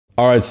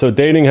All right, so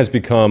dating has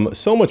become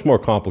so much more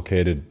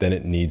complicated than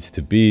it needs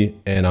to be,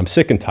 and I'm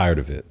sick and tired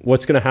of it.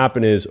 What's gonna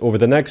happen is over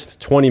the next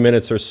 20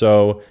 minutes or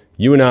so,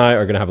 you and I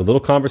are gonna have a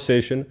little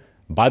conversation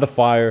by the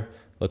fire.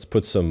 Let's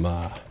put some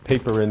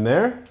paper in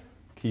there,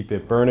 keep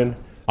it burning.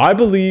 I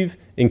believe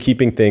in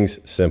keeping things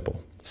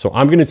simple. So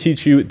I'm gonna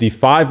teach you the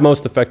 5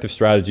 most effective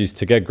strategies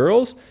to get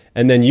girls,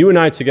 and then you and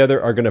I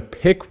together are gonna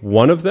pick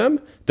one of them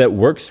that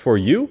works for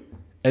you,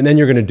 and then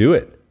you're gonna do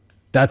it.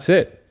 That's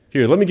it.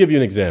 Here, let me give you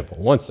an example.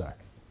 One sec.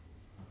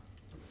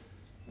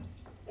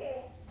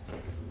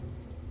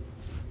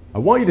 I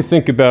want you to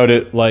think about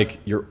it like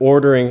you're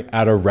ordering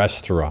at a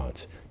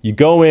restaurant. You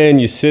go in,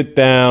 you sit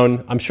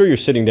down. I'm sure you're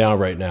sitting down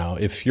right now.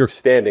 If you're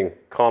standing,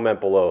 comment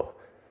below.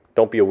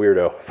 Don't be a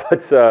weirdo.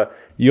 But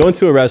you go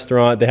into a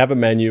restaurant, they have a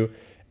menu,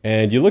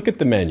 and you look at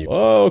the menu.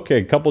 Oh, okay,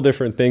 a couple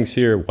different things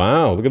here.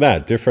 Wow, look at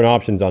that, different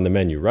options on the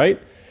menu, right?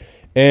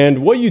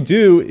 And what you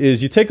do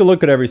is you take a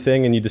look at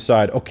everything and you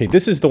decide, okay,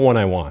 this is the one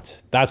I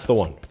want. That's the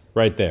one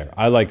right there.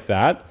 I like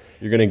that.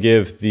 You're gonna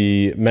give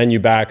the menu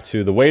back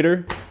to the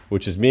waiter,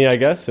 which is me, I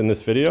guess, in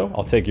this video.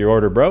 I'll take your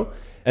order, bro.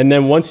 And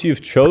then once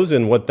you've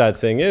chosen what that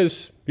thing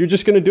is, you're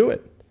just gonna do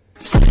it.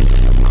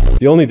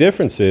 The only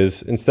difference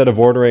is, instead of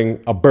ordering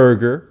a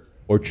burger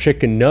or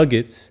chicken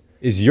nuggets,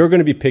 is you're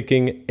gonna be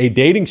picking a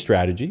dating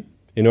strategy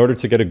in order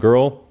to get a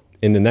girl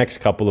in the next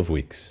couple of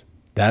weeks.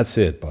 That's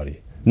it,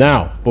 buddy.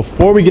 Now,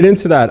 before we get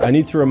into that, I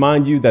need to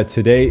remind you that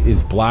today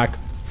is Black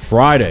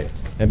Friday.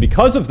 And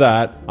because of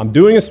that, I'm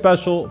doing a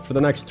special for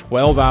the next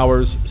 12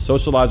 hours.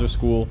 Socializer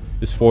School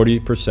is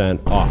 40%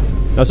 off.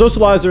 Now,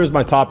 Socializer is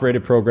my top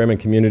rated program and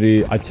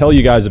community. I tell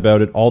you guys about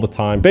it all the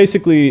time.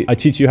 Basically, I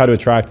teach you how to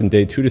attract and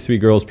date 2 to 3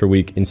 girls per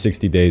week in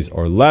 60 days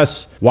or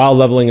less while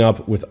leveling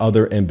up with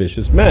other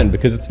ambitious men,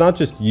 because it's not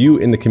just you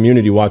in the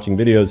community watching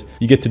videos.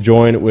 You get to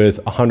join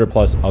with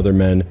 100+ other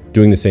men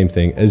doing the same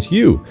thing as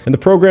you. And the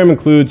program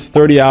includes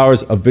 30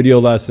 hours of video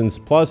lessons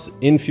plus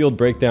in-field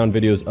breakdown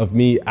videos of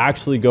me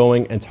actually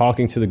going and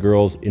talking to the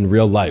girls in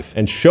real life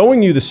and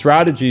showing you the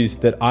strategies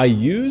that I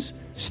use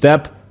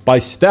step by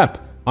step.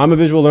 I'm a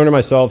visual learner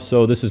myself,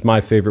 so this is my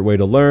favorite way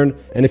to learn.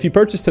 And if you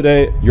purchase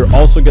today, you're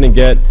also gonna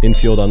get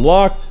in-field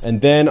unlocked.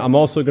 And then I'm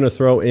also gonna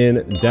throw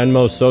in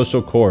Denmo's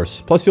social course.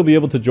 Plus you'll be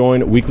able to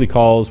join weekly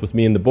calls with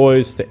me and the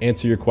boys to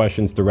answer your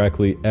questions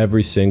directly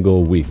every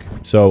single week.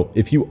 So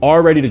if you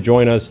are ready to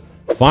join us,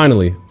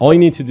 finally, all you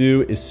need to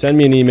do is send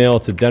me an email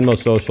to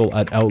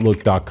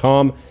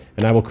denmosocial@outlook.com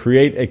and I will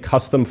create a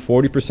custom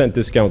 40%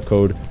 discount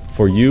code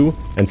for you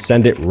and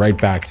send it right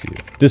back to you.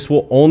 This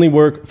will only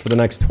work for the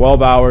next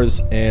 12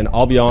 hours, and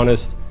I'll be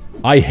honest,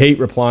 I hate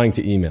replying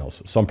to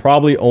emails. So I'm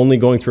probably only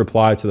going to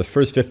reply to the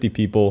first 50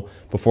 people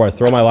before I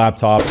throw my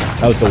laptop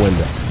out the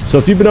window. So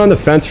if you've been on the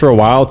fence for a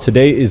while,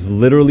 today is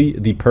literally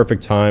the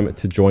perfect time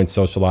to join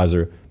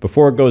Socializer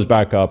before it goes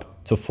back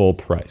up to full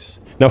price.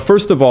 Now,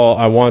 first of all,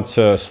 I want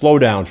to slow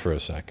down for a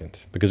second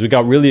because we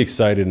got really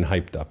excited and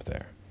hyped up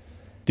there.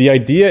 The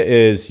idea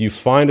is you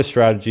find a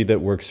strategy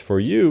that works for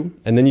you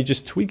and then you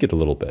just tweak it a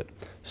little bit.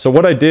 So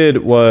what I did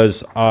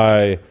was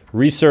I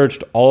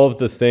researched all of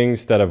the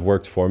things that have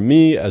worked for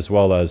me as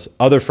well as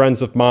other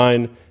friends of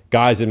mine,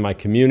 guys in my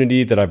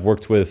community that I've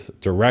worked with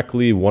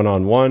directly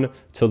one-on-one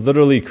to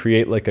literally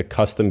create like a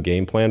custom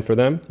game plan for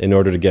them in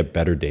order to get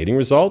better dating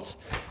results.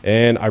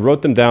 And I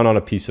wrote them down on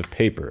a piece of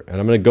paper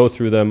and I'm gonna go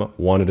through them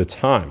one at a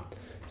time.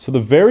 So the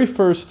very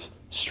first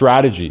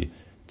strategy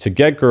to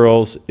get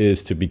girls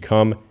is to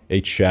become a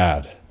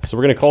Chad. So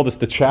we're gonna call this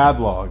the Chad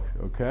log,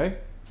 okay?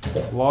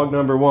 Log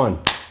number 1,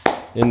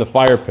 in the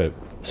fire pit.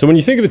 So when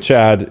you think of a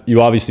Chad,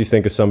 you obviously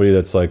think of somebody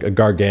that's like a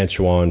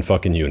gargantuan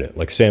fucking unit,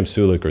 like Sam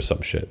Sulek or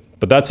some shit.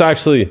 But that's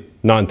actually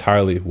not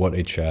entirely what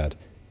a Chad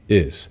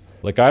is.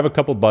 Like I have a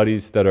couple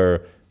buddies that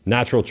are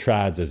natural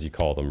Chads, as you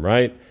call them,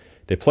 right?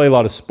 They play a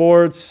lot of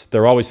sports,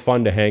 they're always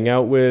fun to hang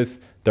out with,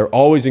 they're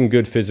always in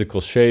good physical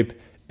shape,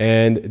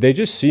 and they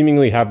just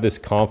seemingly have this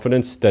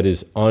confidence that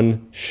is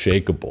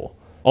unshakable.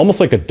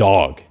 Almost like a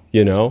dog,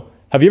 you know?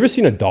 Have you ever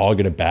seen a dog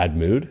in a bad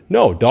mood?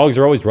 No, dogs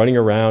are always running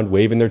around,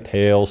 waving their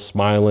tails,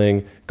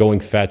 smiling, going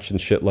fetch and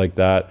shit like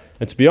that.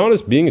 And to be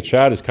honest, being a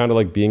Chad is kind of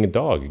like being a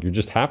dog. You're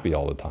just happy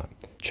all the time.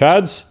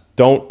 Chads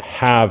don't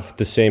have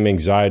the same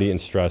anxiety and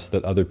stress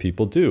that other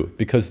people do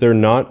because they're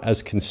not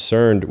as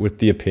concerned with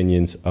the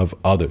opinions of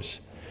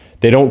others.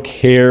 They don't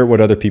care what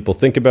other people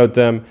think about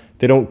them.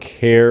 They don't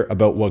care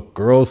about what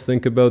girls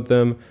think about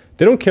them.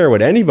 They don't care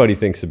what anybody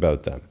thinks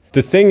about them.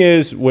 The thing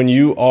is, when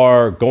you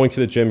are going to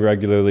the gym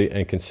regularly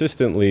and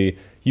consistently,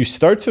 you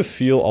start to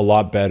feel a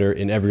lot better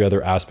in every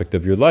other aspect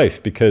of your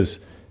life because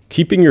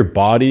keeping your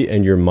body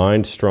and your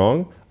mind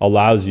strong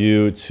allows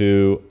you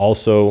to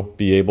also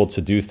be able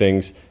to do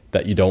things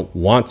that you don't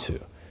want to.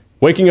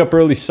 Waking up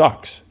early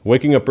sucks.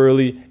 Waking up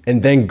early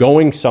and then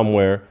going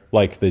somewhere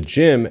like the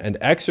gym and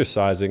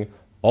exercising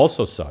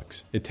also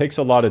sucks. It takes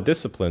a lot of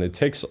discipline. It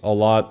takes a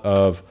lot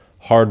of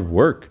hard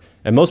work.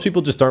 And most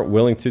people just aren't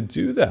willing to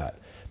do that.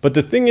 But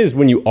the thing is,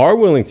 when you are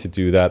willing to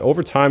do that,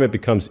 over time it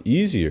becomes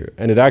easier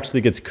and it actually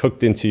gets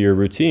cooked into your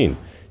routine.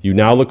 you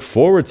now look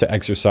forward to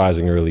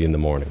exercising early in the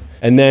morning.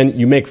 And then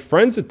you make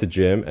friends at the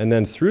gym, and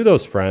then through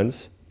those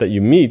friends that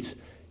you meet,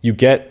 you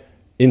get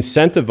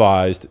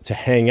incentivized to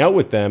hang out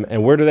with them.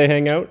 And where do they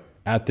hang out?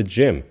 At the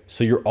gym.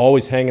 So you're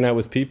always hanging out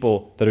with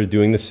people that are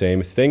doing the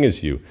same thing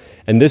as you.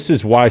 And this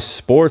is why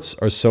sports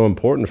are so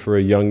important for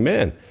a young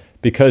man.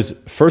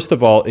 Because first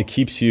of all, it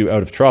keeps you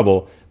out of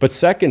trouble. But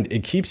second,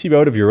 it keeps you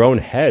out of your own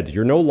head.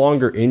 You're no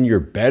longer in your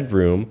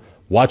bedroom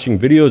watching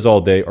videos all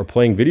day or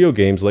playing video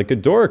games like a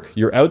dork.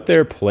 You're out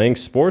there playing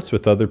sports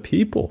with other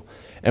people.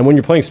 And when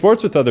you're playing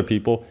sports with other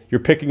people, you're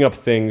picking up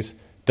things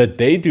that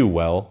they do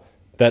well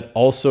that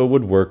also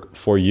would work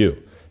for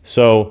you.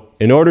 So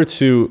in order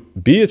to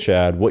be a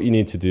Chad, what you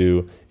need to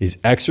do is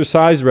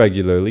exercise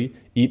regularly,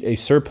 eat a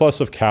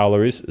surplus of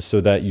calories so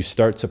that you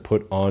start to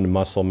put on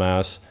muscle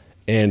mass,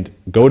 and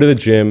go to the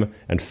gym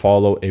and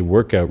follow a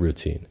workout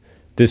routine.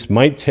 This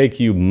might take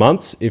you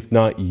months, if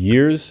not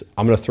years.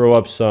 I'm gonna throw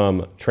up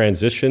some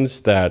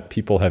transitions that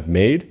people have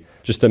made,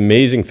 just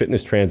amazing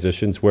fitness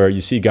transitions where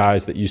you see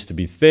guys that used to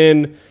be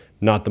thin,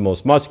 not the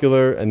most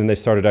muscular, and then they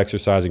started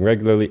exercising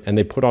regularly and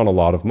they put on a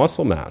lot of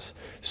muscle mass.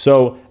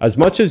 So as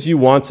much as you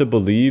want to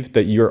believe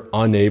that you're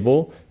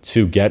unable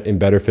to get in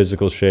better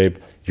physical shape,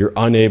 you're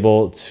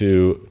unable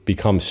to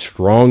become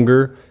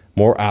stronger,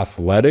 more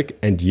athletic,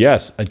 and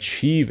yes,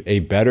 achieve a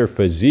better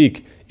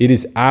physique, it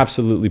is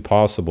absolutely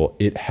possible.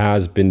 It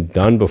has been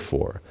done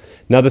before.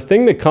 Now, the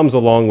thing that comes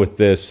along with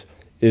this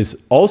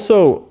is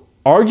also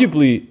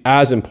arguably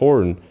as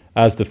important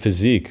as the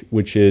physique,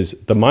 which is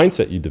the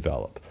mindset you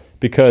develop.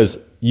 Because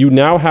you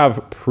now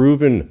have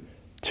proven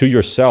to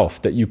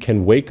yourself that you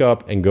can wake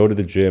up and go to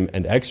the gym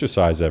and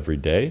exercise every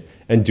day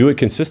and do it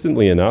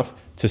consistently enough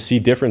to see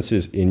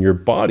differences in your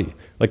body.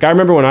 Like I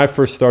remember when I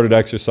first started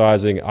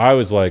exercising, I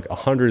was like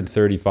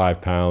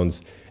 135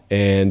 pounds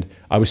and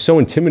I was so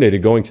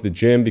intimidated going to the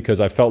gym because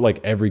I felt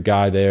like every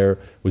guy there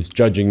was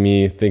judging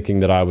me, thinking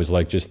that I was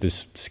like just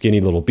this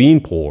skinny little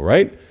beanpole,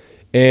 right?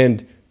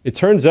 And it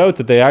turns out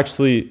that they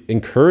actually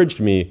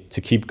encouraged me to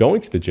keep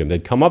going to the gym.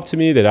 They'd come up to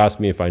me, they'd ask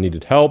me if I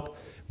needed help.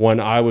 When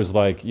I was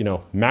like, you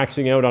know,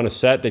 maxing out on a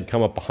set, they'd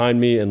come up behind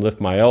me and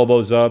lift my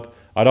elbows up.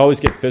 I'd always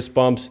get fist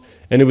bumps.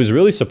 And it was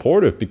really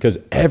supportive because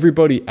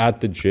everybody at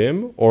the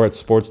gym or at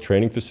sports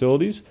training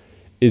facilities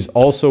is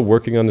also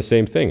working on the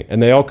same thing.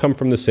 And they all come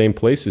from the same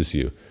place as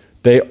you.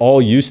 They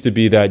all used to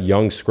be that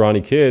young, scrawny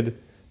kid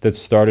that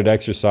started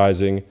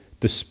exercising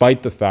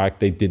despite the fact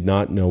they did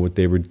not know what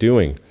they were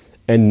doing.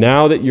 And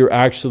now that you're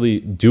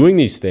actually doing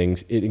these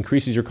things, it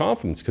increases your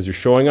confidence because you're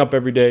showing up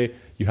every day,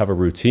 you have a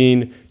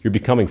routine, you're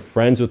becoming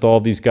friends with all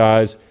these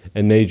guys,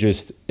 and they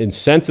just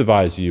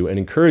incentivize you and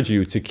encourage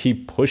you to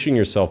keep pushing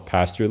yourself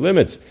past your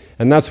limits.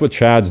 And that's what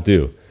Chads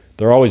do.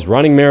 They're always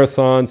running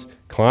marathons,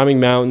 climbing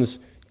mountains,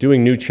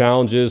 doing new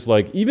challenges,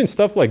 like even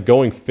stuff like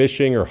going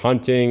fishing or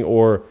hunting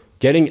or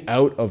getting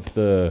out of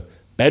the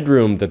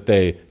bedroom that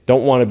they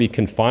don't want to be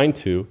confined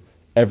to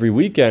every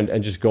weekend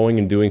and just going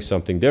and doing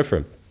something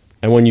different.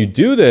 And when you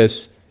do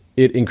this,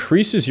 it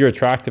increases your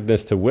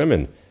attractiveness to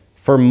women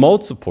for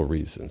multiple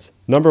reasons.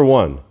 Number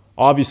one,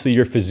 obviously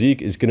your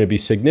physique is going to be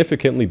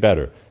significantly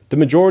better. The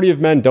majority of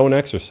men don't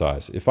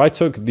exercise. If I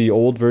took the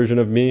old version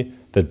of me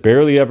that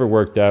barely ever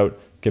worked out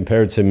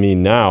compared to me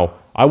now,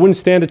 I wouldn't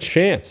stand a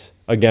chance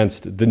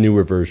against the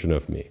newer version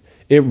of me.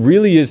 It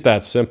really is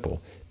that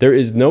simple. There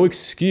is no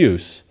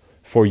excuse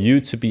for you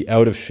to be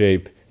out of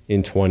shape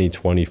in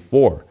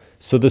 2024.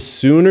 So the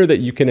sooner that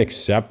you can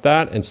accept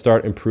that and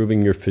start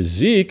improving your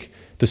physique,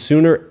 the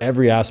sooner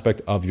every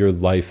aspect of your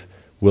life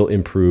will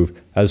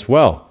improve as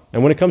well.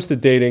 And when it comes to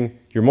dating,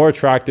 you're more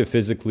attractive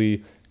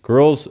physically.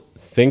 Girls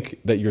think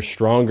that you're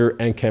stronger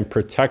and can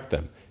protect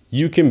them.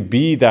 You can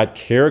be that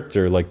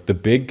character, like the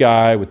big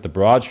guy with the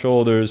broad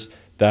shoulders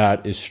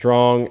that is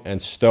strong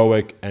and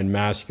stoic and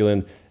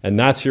masculine, and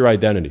that's your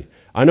identity.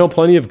 I know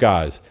plenty of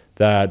guys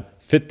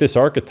that fit this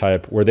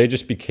archetype where they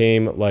just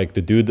became like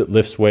the dude that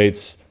lifts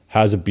weights,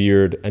 has a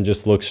beard, and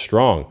just looks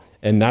strong.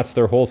 And that's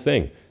their whole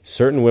thing.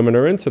 Certain women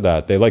are into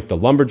that. They like the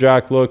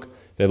lumberjack look.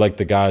 They like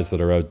the guys that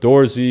are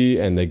outdoorsy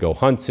and they go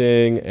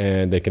hunting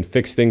and they can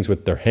fix things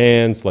with their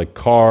hands like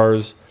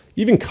cars,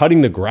 even cutting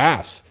the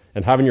grass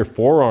and having your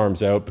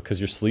forearms out because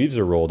your sleeves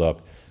are rolled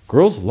up.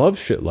 Girls love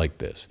shit like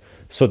this.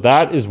 So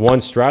that is one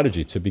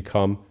strategy to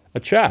become a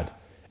Chad.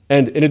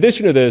 And in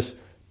addition to this,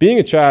 being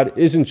a Chad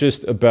isn't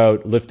just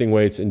about lifting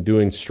weights and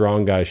doing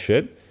strong guy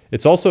shit.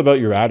 It's also about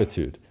your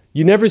attitude.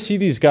 You never see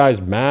these guys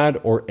mad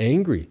or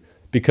angry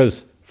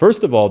because,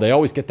 first of all, they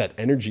always get that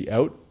energy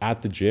out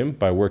at the gym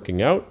by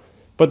working out.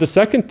 But the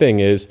second thing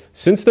is,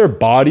 since their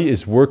body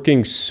is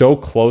working so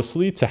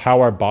closely to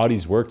how our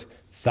bodies worked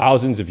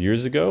thousands of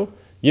years ago,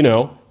 you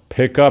know,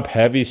 pick up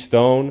heavy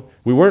stone.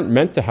 We weren't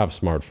meant to have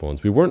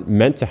smartphones. We weren't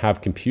meant to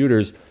have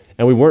computers,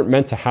 and we weren't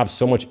meant to have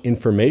so much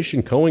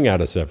information going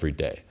at us every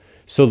day.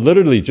 So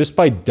literally, just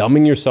by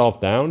dumbing yourself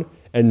down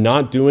and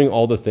not doing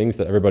all the things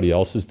that everybody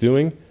else is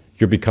doing,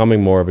 you're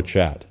becoming more of a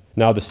Chad.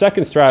 Now, the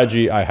second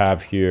strategy I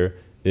have here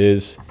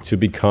is to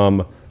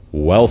become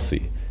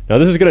wealthy. Now,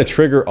 this is going to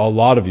trigger a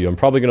lot of you. I'm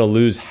probably going to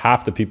lose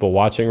half the people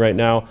watching right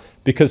now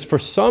because for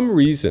some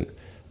reason,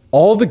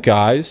 all the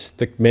guys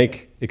that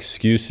make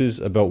excuses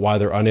about why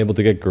they're unable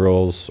to get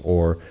girls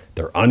or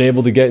they're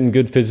unable to get in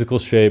good physical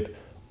shape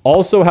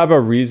also have a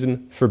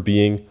reason for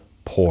being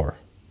poor.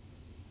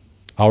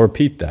 I'll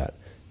repeat that.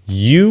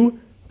 You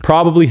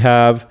probably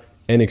have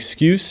an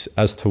excuse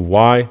as to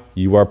why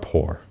you are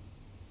poor.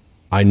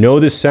 I know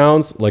this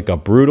sounds like a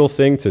brutal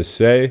thing to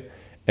say,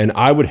 and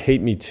I would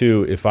hate me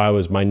too if I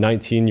was my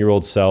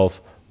 19-year-old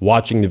self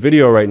watching the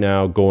video right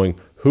now going,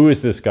 who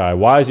is this guy?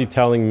 Why is he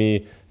telling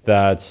me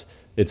that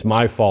it's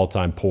my fault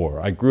I'm poor?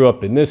 I grew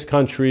up in this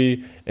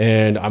country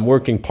and I'm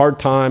working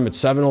part-time at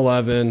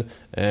 7-Eleven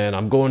and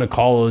I'm going to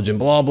college and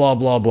blah, blah,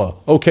 blah, blah.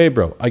 Okay,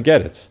 bro, I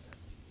get it.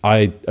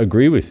 I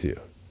agree with you.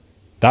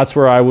 That's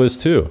where I was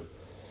too.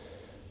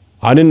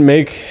 I didn't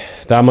make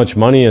that much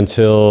money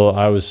until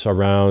I was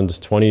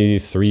around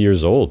 23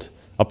 years old.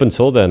 Up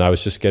until then, I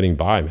was just getting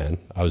by, man.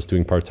 I was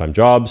doing part-time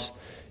jobs.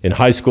 In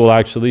high school,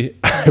 actually,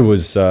 I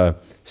was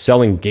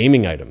selling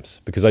gaming items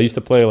because I used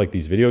to play like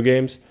these video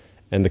games,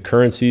 and the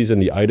currencies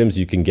and the items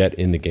you can get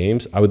in the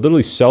games, I would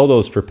literally sell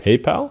those for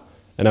PayPal,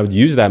 and I would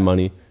use that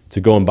money to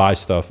go and buy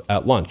stuff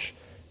at lunch.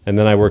 And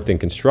then I worked in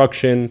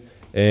construction,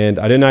 and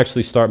I didn't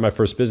actually start my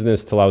first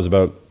business till I was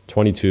about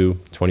 22,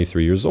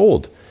 23 years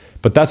old.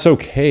 But that's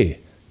okay.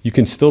 You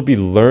can still be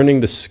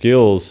learning the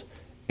skills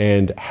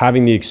and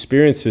having the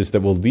experiences that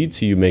will lead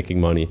to you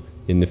making money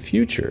in the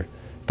future.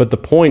 But the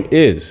point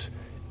is,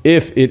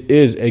 if it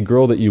is a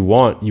girl that you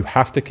want, you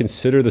have to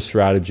consider the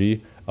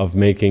strategy of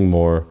making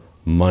more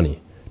money.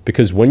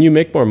 Because when you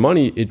make more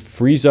money, it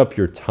frees up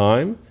your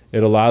time.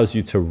 It allows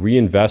you to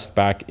reinvest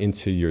back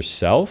into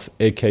yourself,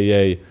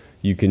 AKA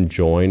you can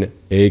join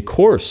a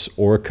course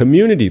or a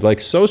community like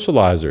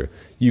Socializer.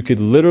 You could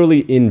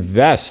literally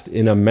invest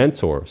in a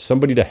mentor,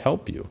 somebody to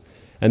help you.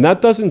 And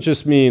that doesn't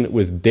just mean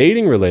with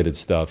dating related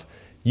stuff.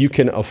 You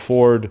can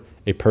afford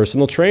a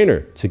personal trainer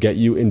to get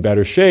you in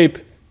better shape,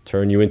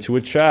 turn you into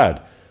a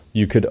Chad.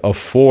 You could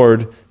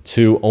afford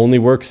to only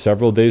work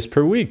several days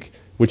per week,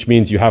 which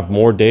means you have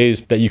more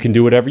days that you can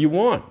do whatever you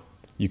want.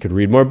 You could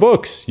read more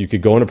books. You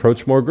could go and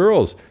approach more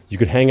girls. You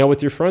could hang out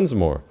with your friends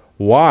more.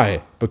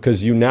 Why?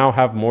 Because you now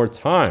have more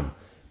time.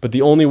 But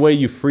the only way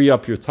you free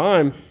up your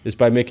time is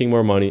by making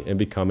more money and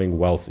becoming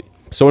wealthy.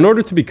 So in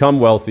order to become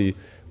wealthy,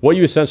 what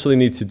you essentially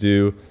need to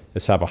do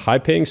is have a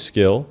high-paying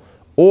skill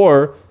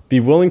or be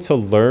willing to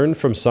learn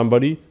from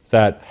somebody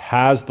that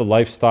has the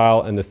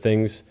lifestyle and the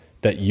things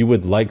that you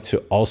would like to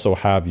also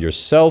have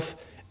yourself,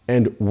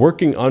 and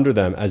working under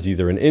them as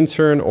either an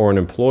intern or an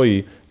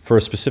employee for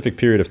a specific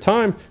period of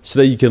time so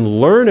that you can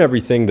learn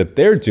everything that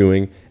they're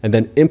doing and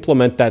then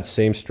implement that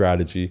same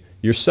strategy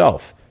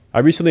yourself. I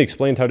recently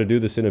explained how to do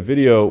this in a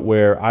video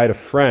where I had a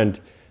friend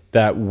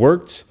that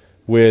worked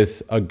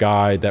with a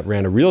guy that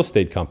ran a real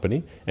estate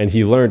company, and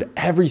he learned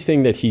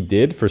everything that he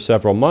did for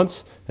several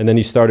months, and then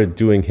he started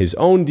doing his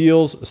own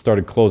deals,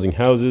 started closing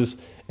houses,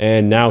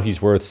 and now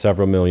he's worth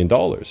several $1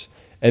 million.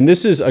 And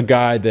this is a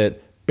guy that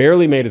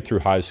barely made it through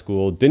high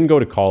school, didn't go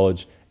to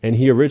college, and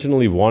he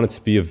originally wanted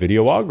to be a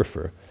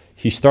videographer.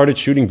 He started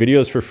shooting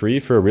videos for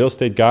free for a real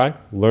estate guy,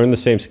 learned the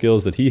same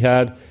skills that he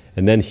had,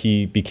 and then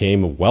he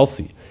became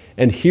wealthy.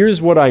 And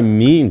here's what I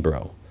mean,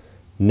 bro.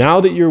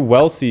 Now that you're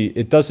wealthy,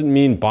 it doesn't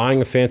mean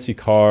buying a fancy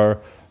car,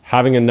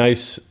 having a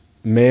nice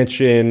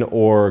mansion,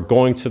 or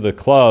going to the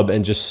club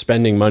and just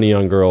spending money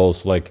on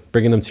girls, like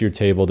bringing them to your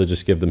table to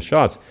just give them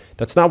shots.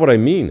 That's not what I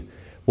mean.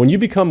 When you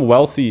become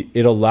wealthy,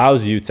 it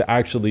allows you to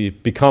actually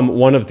become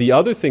one of the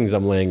other things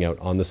I'm laying out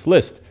on this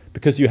list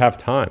because you have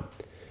time.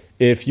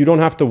 If you don't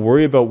have to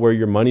worry about where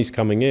your money's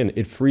coming in,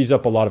 it frees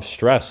up a lot of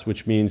stress,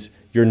 which means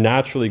you're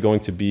naturally going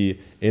to be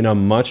in a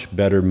much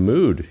better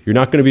mood. You're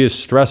not going to be as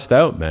stressed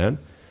out, man.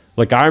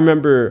 Like I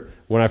remember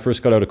when I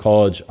first got out of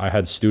college, I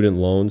had student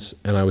loans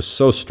and I was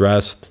so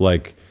stressed.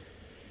 Like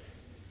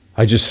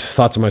I just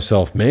thought to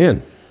myself,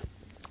 man,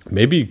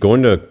 maybe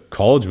going to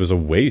college was a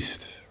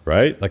waste,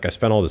 right? Like I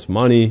spent all this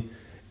money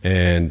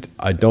and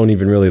I don't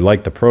even really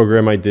like the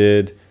program I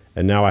did.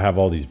 And now I have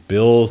all these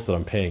bills that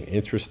I'm paying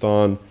interest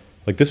on.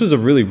 Like this was a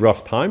really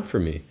rough time for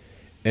me.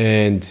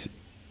 And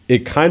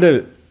it kind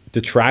of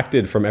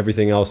detracted from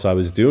everything else I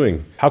was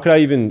doing. How could I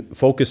even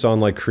focus on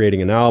like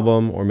creating an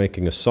album or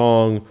making a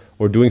song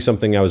or doing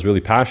something I was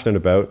really passionate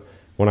about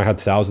when I had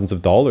thousands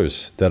of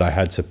dollars that I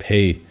had to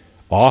pay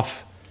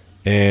off?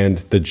 And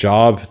the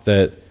job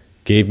that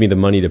gave me the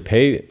money to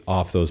pay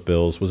off those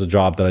bills was a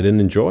job that I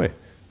didn't enjoy.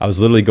 I was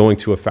literally going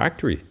to a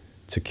factory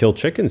to kill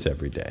chickens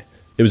every day.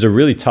 It was a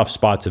really tough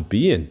spot to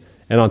be in.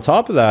 And on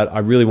top of that, I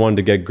really wanted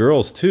to get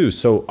girls too.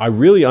 So I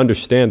really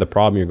understand the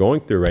problem you're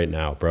going through right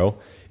now, bro.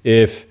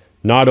 If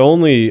not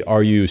only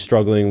are you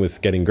struggling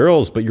with getting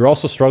girls, but you're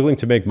also struggling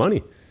to make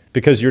money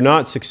because you're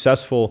not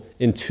successful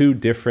in two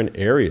different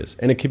areas.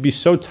 And it can be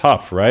so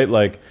tough, right?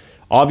 Like,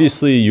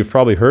 obviously, you've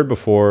probably heard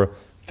before,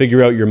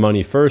 figure out your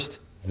money first,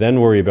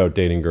 then worry about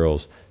dating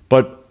girls.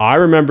 But I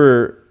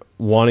remember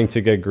wanting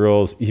to get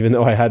girls even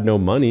though I had no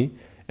money.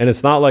 And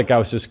it's not like I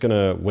was just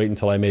gonna wait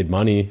until I made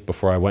money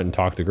before I went and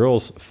talked to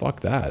girls.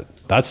 Fuck that.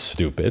 That's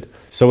stupid.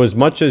 So as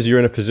much as you're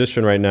in a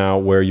position right now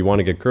where you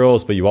wanna get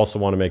girls, but you also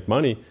wanna make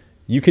money,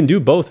 you can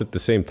do both at the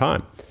same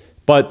time.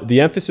 But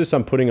the emphasis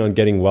I'm putting on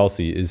getting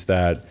wealthy is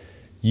that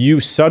you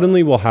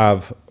suddenly will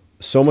have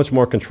so much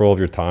more control of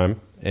your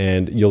time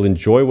and you'll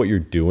enjoy what you're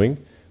doing,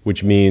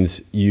 which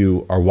means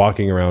you are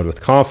walking around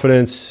with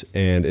confidence.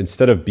 And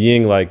instead of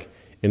being like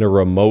in a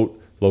remote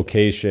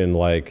location,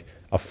 like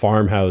a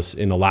farmhouse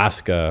in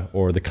Alaska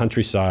or the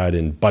countryside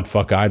in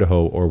buttfuck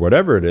Idaho or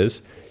whatever it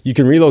is, you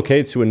can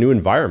relocate to a new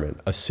environment,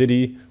 a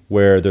city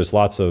where there's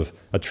lots of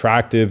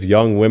attractive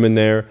young women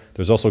there.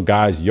 There's also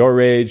guys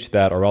your age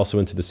that are also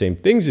into the same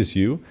things as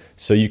you.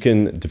 So you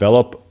can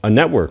develop a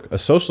network, a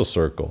social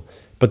circle.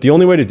 But the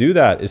only way to do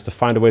that is to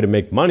find a way to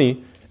make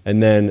money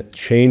and then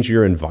change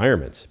your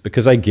environment.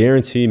 Because I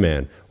guarantee,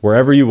 man,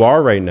 wherever you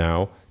are right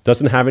now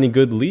doesn't have any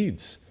good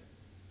leads.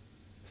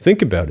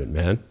 Think about it,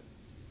 man.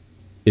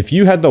 If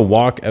you had to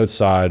walk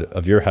outside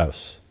of your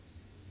house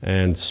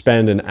and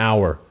spend an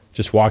hour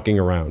just walking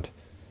around,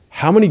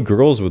 how many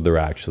girls would there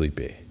actually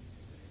be?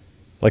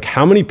 Like,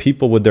 how many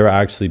people would there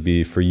actually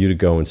be for you to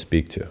go and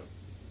speak to?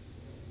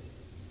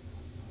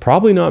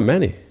 Probably not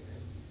many.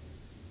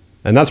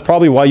 And that's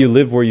probably why you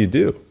live where you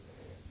do,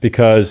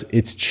 because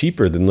it's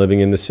cheaper than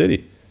living in the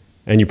city.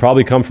 And you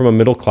probably come from a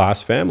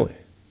middle-class family.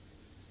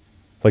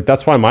 Like,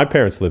 that's why my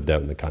parents lived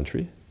out in the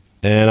country.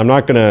 And I'm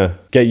not gonna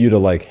get you to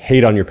like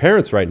hate on your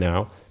parents right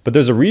now, but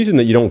there's a reason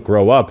that you don't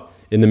grow up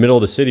in the middle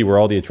of the city where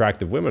all the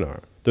attractive women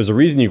are. There's a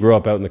reason you grew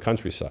up out in the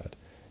countryside.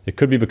 It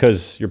could be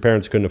because your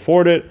parents couldn't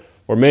afford it,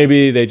 or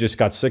maybe they just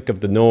got sick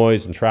of the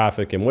noise and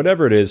traffic and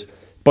whatever it is.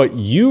 But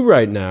you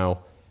right now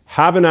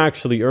haven't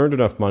actually earned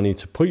enough money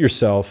to put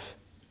yourself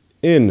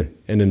in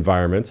an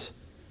environment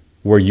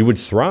where you would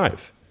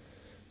thrive.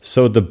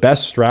 So the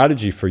best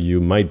strategy for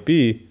you might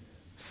be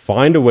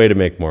find a way to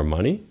make more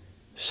money,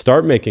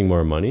 start making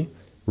more money,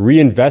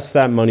 reinvest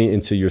that money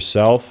into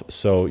yourself,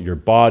 so your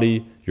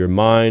body, your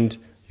mind,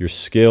 your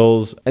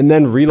skills, and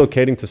then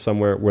relocating to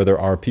somewhere where there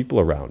are people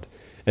around.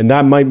 And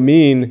that might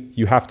mean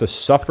you have to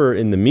suffer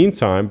in the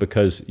meantime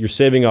because you're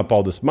saving up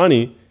all this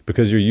money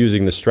because you're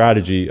using the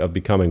strategy of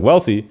becoming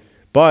wealthy.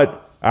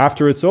 But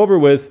after it's over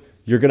with,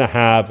 you're gonna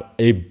have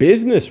a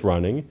business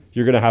running,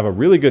 you're gonna have a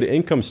really good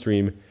income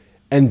stream,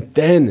 and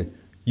then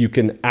you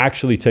can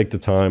actually take the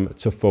time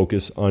to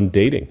focus on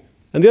dating.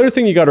 And the other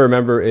thing you got to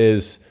remember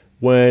is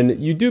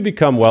when you do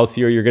become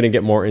wealthier, you're going to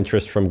get more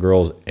interest from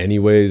girls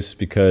anyways,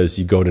 because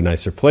you go to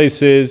nicer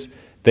places.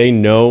 They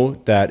know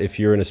that if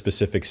you're in a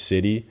specific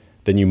city,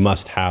 then you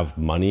must have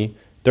money.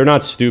 They're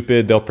not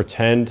stupid. They'll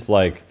pretend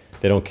like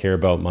they don't care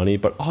about money,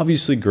 but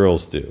obviously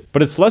girls do.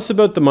 But it's less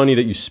about the money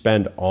that you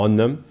spend on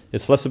them.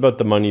 It's less about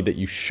the money that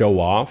you show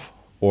off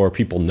or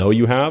people know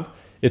you have.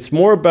 It's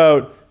more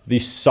about the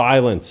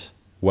silent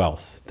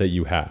wealth that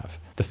you have.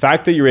 The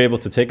fact that you're able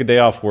to take a day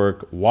off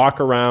work,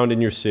 walk around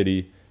in your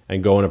city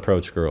and go and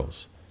approach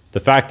girls. The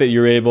fact that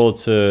you're able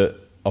to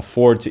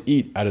afford to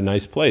eat at a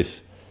nice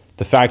place.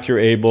 The fact you're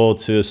able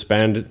to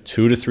spend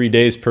 2 to 3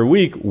 days per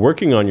week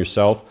working on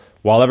yourself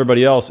while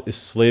everybody else is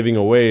slaving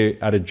away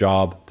at a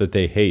job that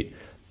they hate.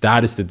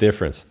 That is the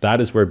difference.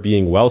 That is where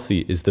being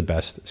wealthy is the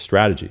best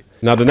strategy.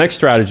 Now, the next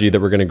strategy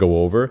that we're going to go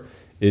over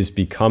is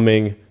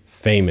becoming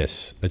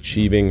famous,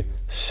 achieving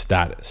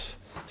status.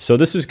 So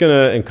this is going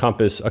to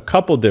encompass a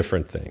couple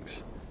different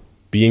things.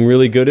 Being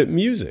really good at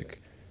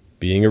music,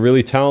 being a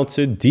really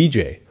talented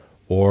DJ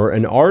or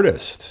an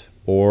artist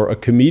or a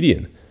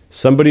comedian,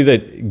 somebody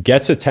that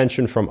gets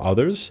attention from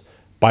others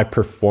by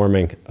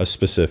performing a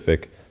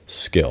specific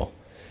skill.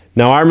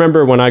 Now, I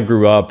remember when I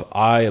grew up,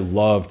 I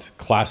loved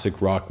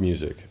classic rock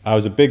music. I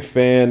was a big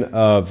fan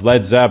of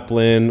Led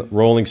Zeppelin,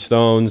 Rolling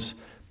Stones,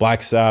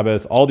 Black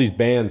Sabbath, all these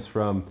bands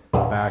from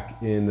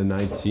back in the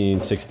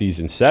 1960s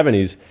and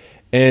 70s.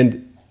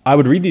 And I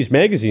would read these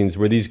magazines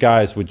where these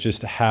guys would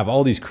just have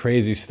all these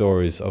crazy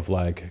stories of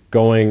like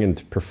going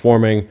and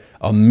performing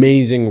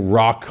amazing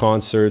rock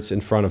concerts in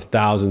front of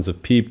thousands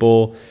of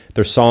people.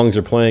 Their songs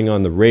are playing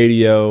on the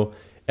radio.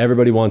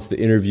 Everybody wants to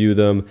interview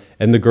them.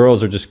 And the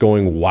girls are just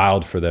going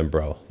wild for them,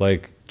 bro.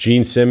 Like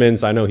Gene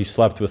Simmons, I know he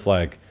slept with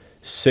like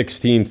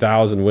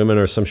 16,000 women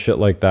or some shit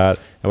like that.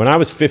 And when I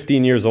was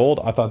 15 years old,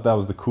 I thought that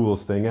was the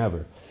coolest thing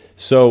ever.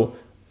 So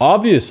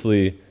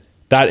obviously,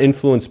 that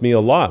influenced me a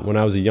lot when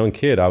I was a young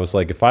kid. I was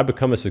like, if I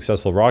become a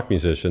successful rock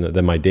musician,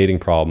 then my dating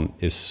problem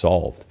is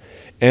solved.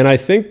 And I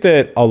think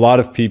that a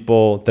lot of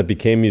people that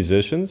became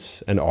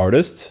musicians and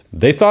artists,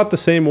 they thought the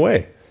same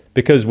way.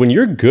 Because when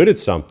you're good at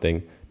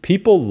something,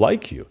 people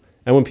like you.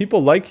 And when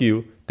people like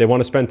you, they want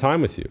to spend time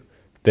with you.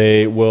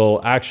 They will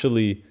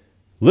actually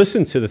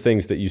listen to the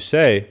things that you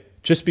say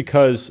just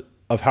because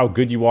of how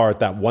good you are at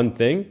that one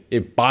thing.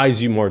 It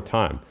buys you more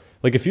time.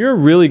 Like if you're a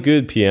really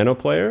good piano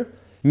player,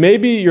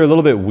 maybe you're a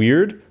little bit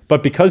weird,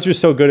 but because you're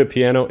so good at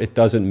piano, it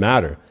doesn't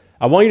matter.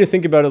 I want you to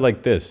think about it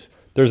like this.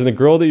 There's a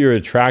girl that you're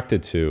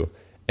attracted to,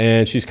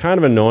 and she's kind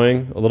of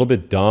annoying, a little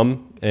bit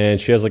dumb,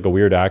 and she has like a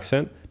weird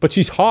accent, but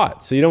she's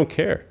hot, so you don't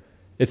care.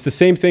 It's the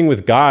same thing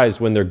with guys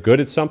when they're good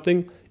at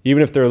something.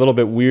 even if they're a little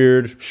bit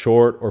weird,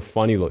 short, or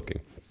funny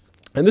looking.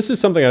 And this is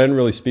something I didn't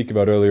really speak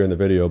about earlier in the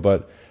video,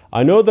 but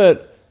I know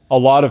that a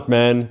lot of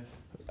men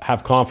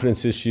have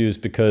confidence issues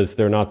because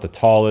they're not the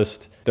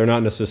tallest, they're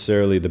not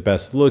necessarily the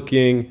best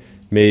looking,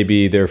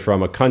 maybe they're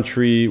from a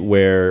country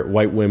where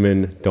white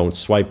women don't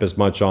swipe as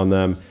much on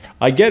them.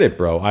 I get it,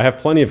 bro. I have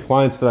plenty of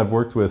clients that I've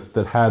worked with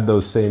that had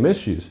those same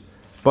issues.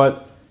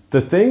 But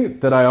the thing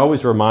that I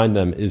always remind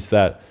them is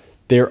that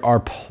there are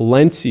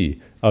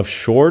plenty of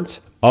short,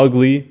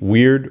 ugly,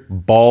 weird,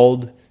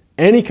 bald,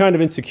 any kind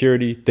of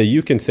insecurity that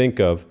you can think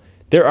of.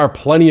 There are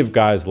plenty of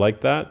guys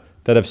like that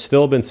that have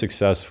still been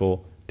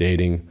successful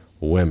dating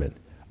women.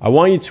 I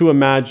want you to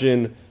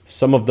imagine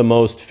some of the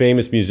most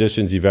famous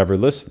musicians you've ever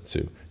listened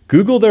to.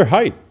 Google their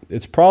height.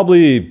 It's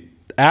probably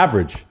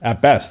average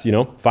at best, you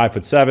know,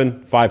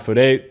 5'7",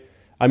 5'8".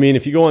 I mean,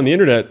 if you go on the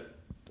internet,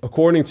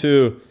 according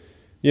to,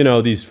 you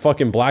know, these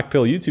fucking black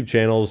pill YouTube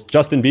channels,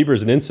 Justin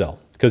Bieber's an incel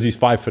because he's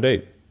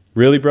 5'8".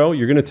 Really, bro?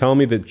 You're gonna tell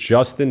me that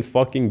Justin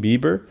fucking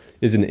Bieber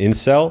is an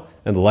incel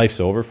and life's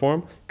over for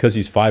him because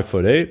he's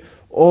 5'8"?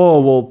 Oh,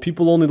 well,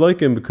 people only like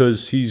him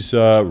because he's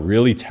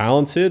really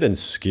talented and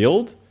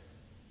skilled?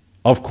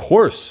 Of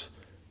course.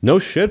 No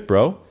shit,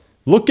 bro.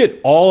 Look at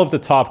all of the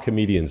top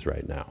comedians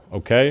right now,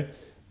 okay?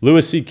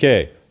 Louis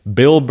C.K.,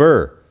 Bill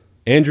Burr,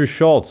 Andrew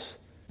Schultz,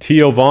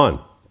 Theo Vaughn,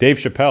 Dave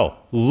Chappelle.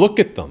 Look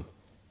at them.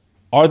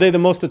 Are they the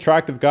most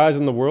attractive guys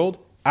in the world?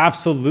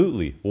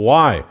 Absolutely.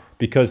 Why?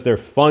 Because they're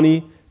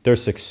funny, they're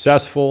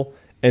successful,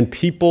 and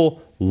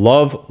people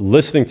love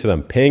listening to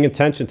them, paying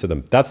attention to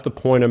them. That's the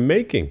point I'm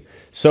making.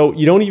 So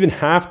you don't even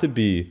have to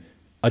be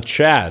a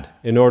Chad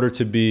in order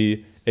to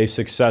be a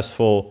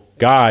successful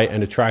guy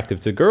and attractive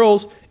to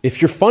girls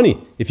if you're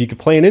funny, if you can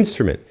play an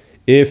instrument,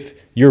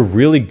 if you're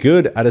really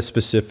good at a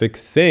specific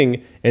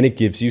thing and it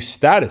gives you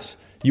status.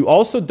 You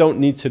also don't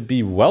need to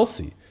be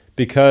wealthy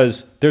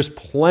because there's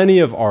plenty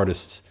of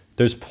artists,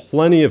 there's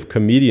plenty of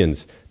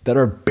comedians that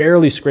are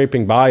barely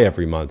scraping by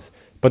every month,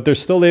 but they're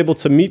still able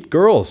to meet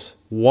girls.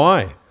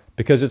 Why?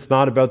 Because it's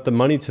not about the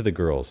money to the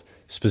girls.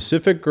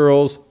 Specific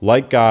girls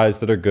like guys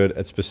that are good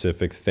at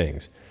specific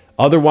things.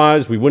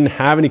 Otherwise, we wouldn't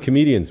have any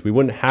comedians. We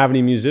wouldn't have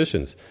any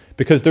musicians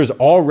because there's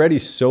already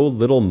so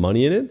little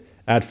money in it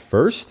at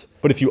first.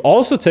 But if you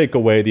also take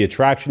away the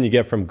attraction you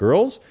get from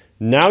girls,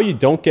 now you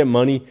don't get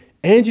money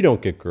and you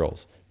don't get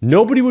girls.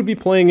 Nobody would be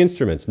playing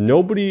instruments.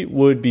 Nobody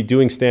would be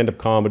doing stand-up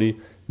comedy.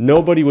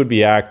 Nobody would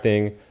be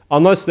acting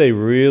unless they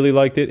really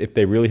liked it, if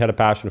they really had a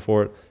passion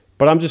for it.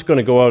 But I'm just going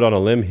to go out on a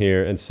limb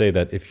here and say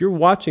that if you're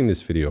watching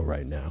this video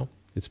right now,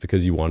 it's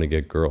because you want to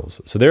get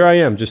girls. So there I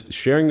am, just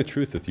sharing the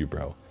truth with you,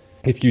 bro.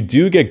 If you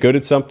do get good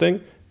at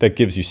something that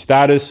gives you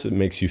status, it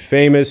makes you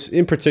famous,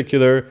 in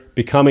particular,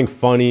 becoming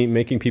funny,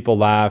 making people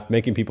laugh,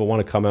 making people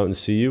want to come out and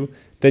see you,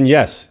 then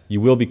yes,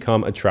 you will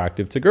become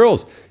attractive to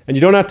girls. And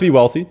you don't have to be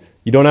wealthy.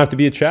 You don't have to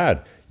be a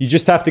Chad. You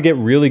just have to get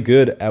really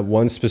good at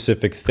one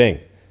specific thing.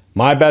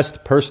 My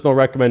best personal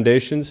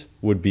recommendations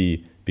would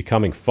be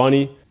becoming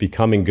funny,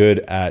 becoming good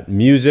at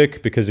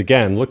music, because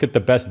again, look at the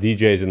best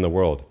DJs in the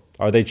world.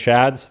 Are they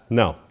Chads?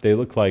 No, they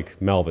look like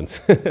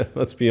Melvins,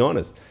 let's be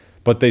honest.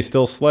 But they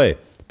still slay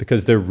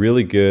because they're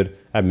really good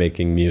at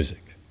making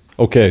music.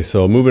 Okay,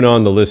 so moving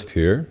on the list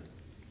here,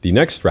 the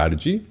next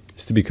strategy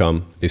is to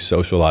become a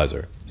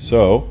socializer.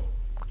 So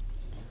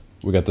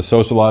we got the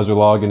socializer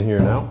login here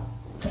now.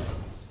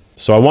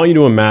 So I want you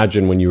to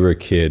imagine when you were a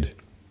kid,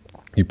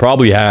 you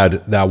probably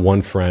had that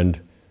one friend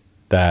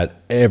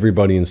that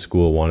everybody in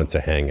school wanted to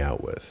hang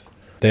out with.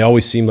 They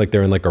always seemed like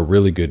they're in like a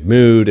really good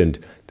mood and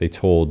they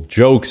told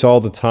jokes all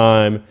the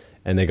time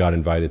and they got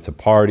invited to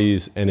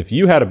parties. And if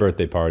you had a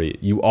birthday party,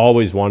 you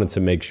always wanted to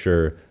make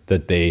sure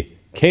that they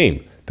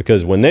came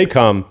because when they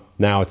come,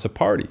 now it's a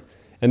party.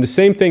 And the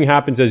same thing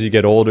happens as you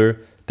get older.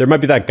 There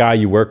might be that guy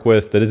you work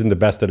with that isn't the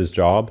best at his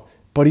job,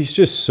 but he's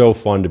just so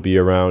fun to be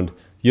around.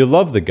 You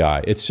love the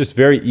guy. It's just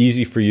very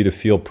easy for you to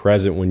feel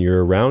present when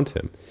you're around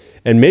him.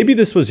 And maybe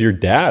this was your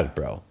dad,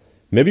 bro.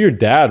 Maybe your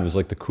dad was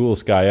like the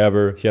coolest guy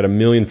ever. He had a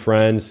million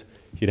friends.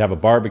 He'd have a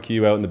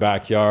barbecue out in the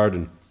backyard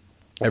and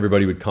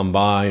everybody would come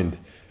by and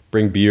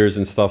bring beers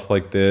and stuff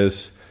like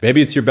this.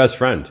 Maybe it's your best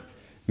friend.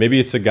 Maybe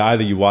it's a guy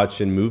that you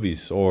watch in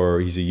movies or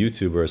he's a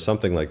YouTuber or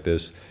something like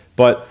this.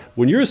 But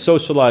when you're a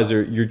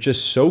socializer, you're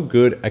just so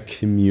good at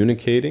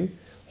communicating,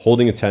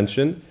 holding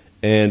attention,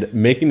 and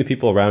making the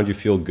people around you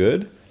feel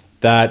good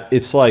that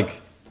it's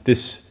like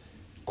this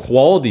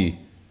quality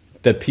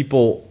that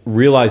people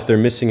realize they're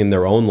missing in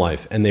their own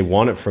life and they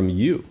want it from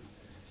you.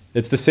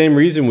 It's the same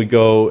reason we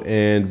go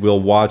and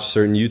we'll watch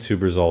certain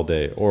YouTubers all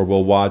day or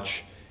we'll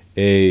watch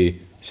a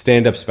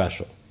stand-up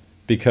special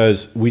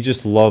because we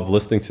just love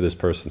listening to this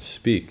person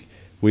speak.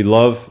 We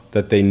love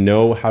that they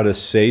know how to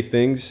say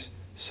things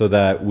so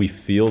that we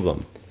feel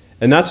them.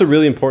 And that's a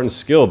really important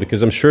skill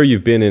because I'm sure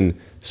you've been in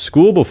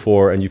school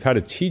before and you've had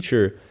a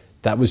teacher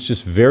that was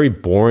just very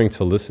boring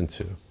to listen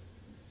to,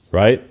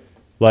 right?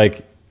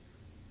 Like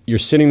you're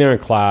sitting there in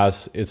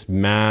class, it's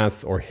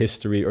math or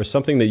history or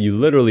something that you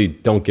literally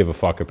don't give a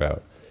fuck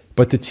about.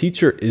 But the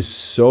teacher is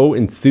so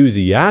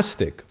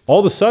enthusiastic. All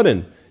of a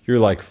sudden, You're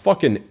like,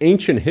 fucking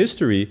ancient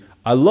history.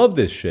 I love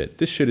this shit.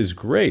 This shit is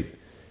great.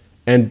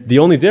 And the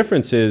only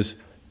difference is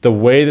the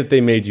way that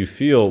they made you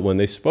feel when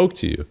they spoke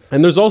to you.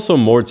 And there's also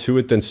more to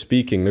it than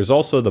speaking. There's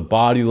also the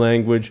body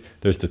language,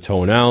 there's the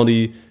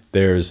tonality,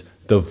 there's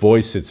the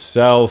voice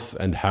itself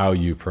and how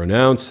you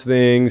pronounce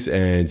things,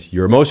 and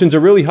your emotions are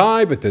really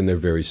high, but then they're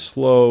very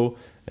slow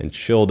and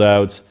chilled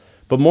out.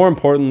 But more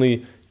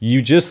importantly,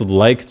 you just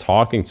like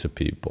talking to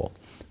people.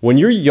 When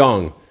you're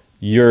young,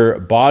 your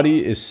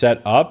body is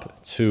set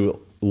up to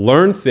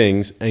learn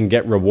things and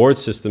get reward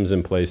systems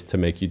in place to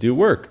make you do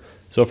work.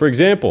 So for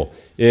example,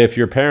 if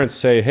your parents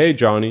say, hey,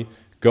 Johnny,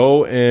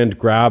 go and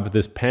grab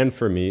this pen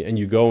for me, and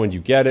you go and you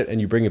get it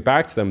and you bring it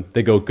back to them,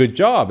 they go, good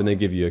job, and they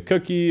give you a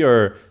cookie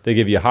or they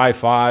give you a high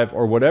five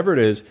or whatever it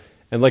is.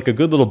 And like a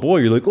good little boy,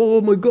 you're like,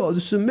 oh my God,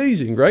 this is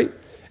amazing, right?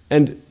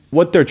 And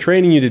what they're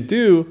training you to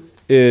do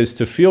is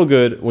to feel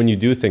good when you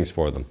do things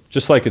for them.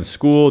 Just like in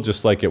school,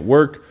 just like at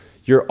work,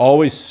 you're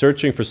always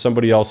searching for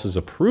somebody else's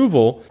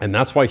approval, and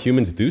that's why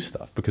humans do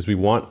stuff, because we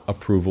want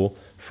approval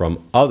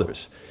from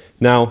others.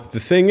 Now, the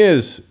thing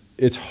is,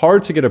 it's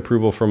hard to get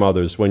approval from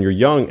others when you're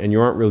young and you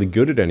aren't really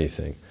good at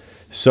anything.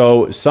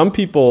 So some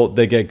people,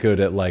 they get good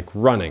at like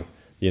running,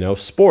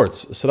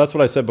 sports. So that's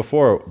what I said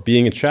before,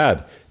 being a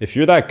Chad. If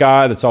you're that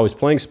guy that's always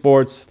playing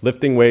sports,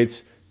 lifting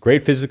weights,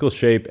 great physical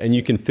shape, and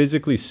you can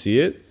physically see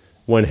it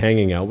when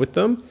hanging out with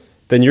them,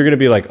 then you're gonna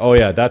be like, oh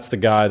yeah, that's the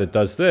guy that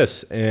does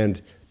this.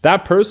 And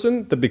that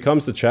person that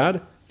becomes the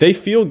Chad, they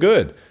feel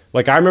good.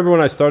 Like I remember when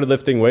I started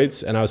lifting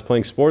weights and I was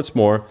playing sports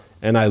more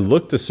and I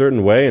looked a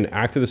certain way and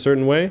acted a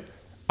certain way,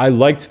 I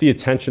liked the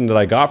attention that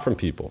I got from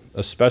people,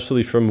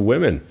 especially from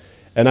women.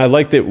 And I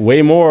liked it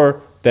way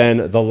more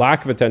than the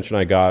lack of attention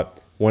I got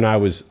when I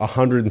was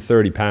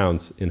 130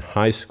 pounds in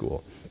high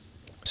school.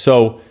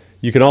 So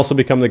you can also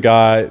become the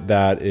guy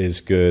that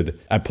is good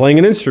at playing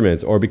an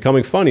instrument or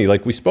becoming funny,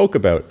 like we spoke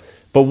about.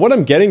 But what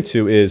I'm getting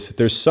to is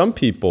there's some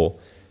people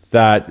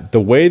that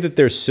the way that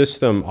their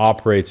system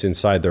operates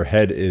inside their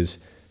head is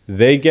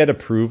they get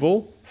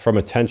approval from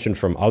attention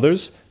from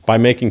others by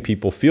making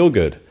people feel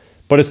good.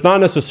 But it's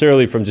not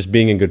necessarily from just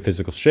being in good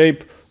physical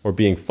shape or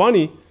being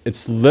funny.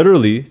 It's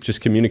literally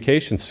just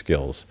communication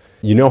skills.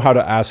 You know how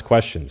to ask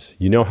questions.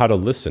 You know how to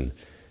listen.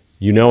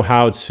 You know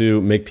how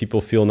to make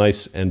people feel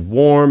nice and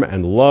warm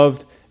and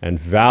loved and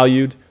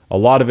valued. A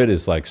lot of it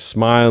is like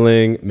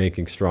smiling,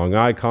 making strong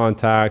eye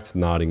contact,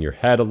 nodding your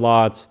head a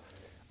lot,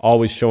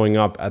 always showing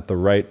up at the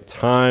right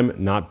time,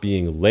 not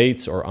being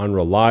late or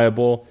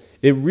unreliable.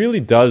 It really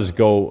does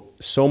go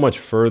so much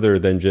further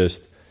than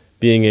just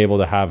being able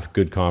to have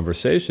good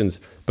conversations.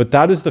 But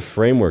that is the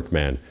framework,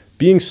 man.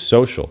 Being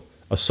social,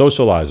 a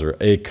socializer,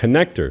 a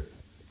connector.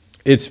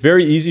 It's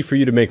very easy for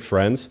you to make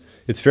friends.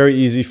 It's very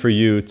easy for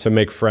you to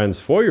make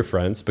friends for your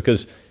friends,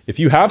 because if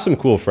you have some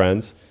cool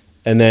friends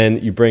and then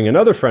you bring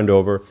another friend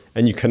over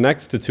and you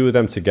connect the two of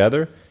them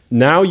together,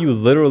 now you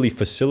literally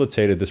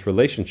facilitated this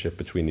relationship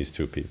between these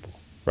two people,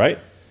 right?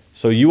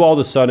 So you all of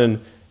a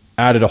sudden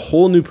added a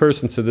whole new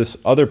person to this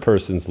other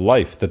person's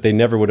life that they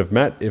never would have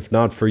met if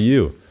not for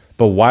you.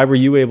 But why were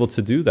you able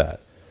to do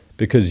that?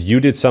 Because you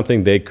did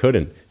something they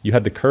couldn't. You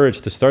had the courage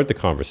to start the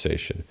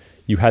conversation.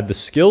 You had the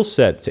skill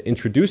set to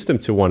introduce them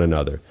to one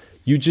another.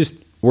 You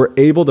just were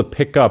able to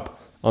pick up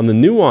on the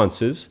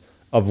nuances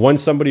of when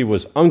somebody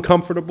was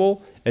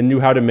uncomfortable and knew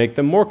how to make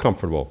them more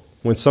comfortable.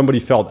 When somebody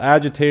felt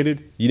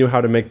agitated, you knew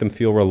how to make them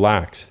feel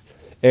relaxed.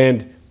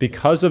 And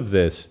because of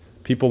this,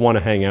 people want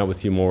to hang out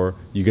with you more.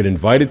 You get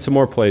invited to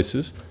more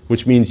places,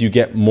 which means you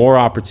get more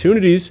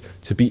opportunities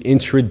to be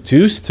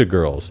introduced to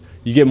girls.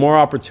 You get more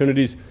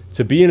opportunities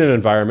to be in an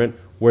environment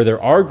where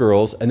there are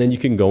girls, and then you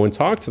can go and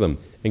talk to them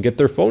and get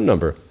their phone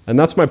number. And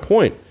that's my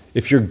point.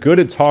 If you're good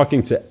at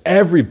talking to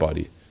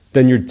everybody,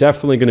 then you're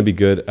definitely going to be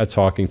good at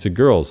talking to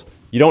girls.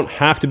 You don't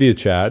have to be a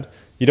Chad.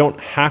 You don't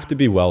have to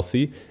be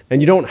wealthy.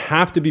 And you don't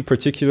have to be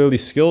particularly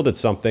skilled at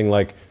something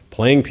like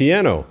playing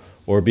piano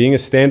or being a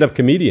stand-up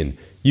comedian.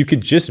 You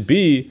could just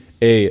be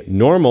a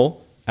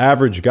normal,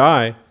 average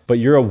guy, but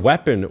you're a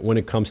weapon when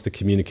it comes to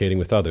communicating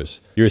with others.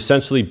 You're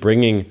essentially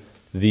bringing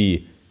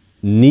the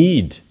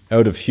need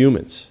out of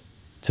humans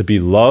to be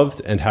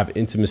loved and have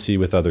intimacy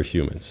with other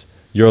humans.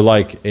 You're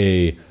like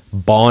a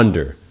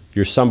bonder.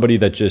 You're somebody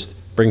that just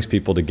brings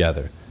people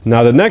together.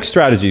 Now, the next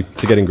strategy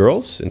to getting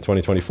girls in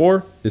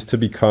 2024 is to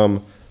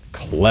become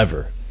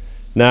clever.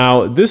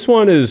 Now, this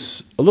one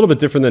is a little bit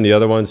different than the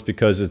other ones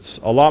because it's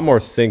a lot more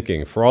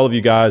thinking. For all of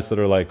you guys that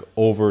are like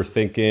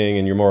overthinking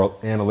and you're more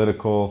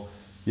analytical,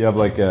 you have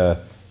like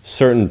a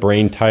certain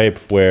brain type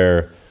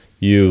where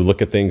you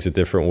look at things a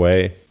different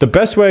way. The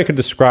best way I could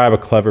describe a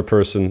clever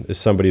person is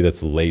somebody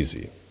that's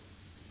lazy.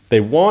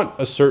 They want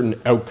a certain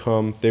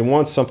outcome, they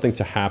want something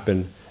to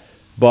happen,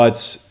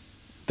 but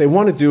they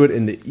want to do it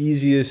in the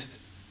easiest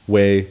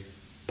way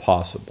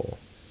possible.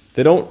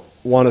 They don't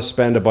want to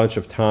spend a bunch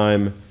of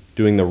time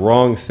doing the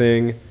wrong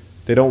thing.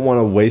 They don't want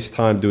to waste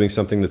time doing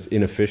something that's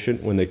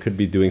inefficient when they could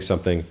be doing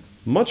something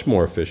much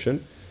more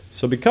efficient.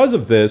 So because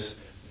of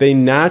this, they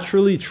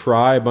naturally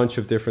try a bunch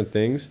of different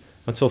things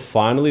until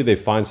finally they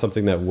find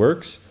something that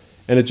works.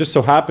 And it just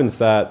so happens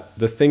that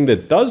the thing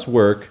that does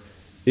work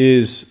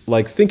is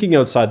like thinking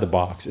outside the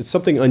box. It's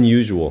something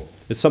unusual.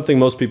 It's something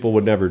most people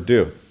would never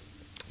do.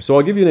 So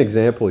I'll give you an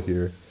example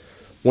here.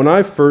 When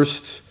I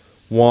first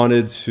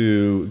wanted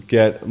to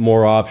get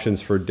more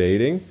options for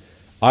dating,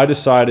 I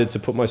decided to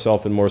put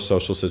myself in more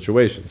social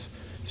situations.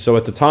 So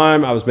at the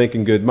time, I was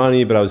making good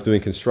money, but I was doing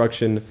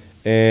construction,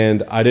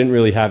 and I didn't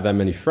really have that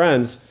many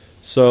friends.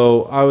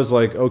 So I was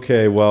like,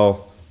 okay,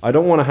 well, I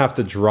don't want to have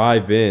to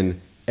drive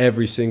in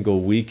every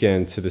single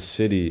weekend to the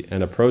city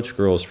and approach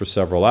girls for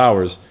several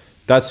hours.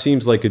 That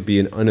seems like it'd be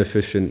an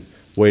inefficient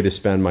way to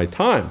spend my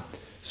time.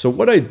 So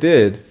what I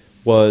did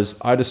was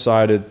I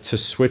decided to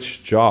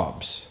switch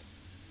jobs.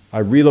 I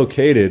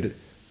relocated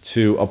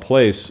to a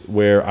place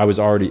where I was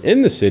already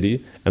in the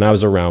city and I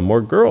was around more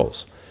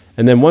girls.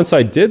 And then once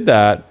I did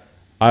that,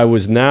 I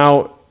was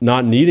now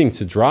not needing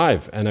to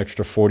drive an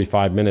extra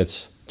 45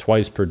 minutes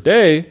twice per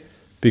day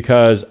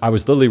because I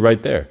was literally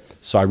right there.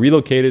 So I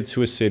relocated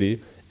to a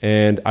city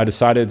and I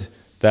decided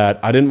that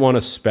I didn't want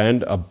to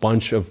spend a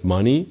bunch of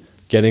money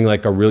getting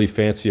like a really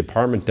fancy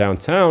apartment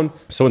downtown.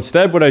 So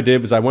instead what I did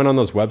was I went on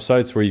those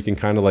websites where you can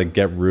kind of like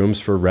get rooms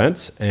for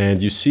rent,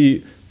 and you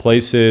see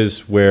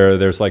places where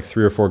there's like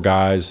 3 or 4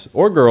 guys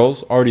or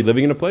girls already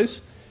living in a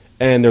place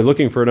and they're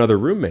looking for another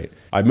roommate.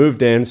 I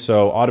moved in,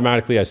 so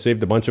automatically I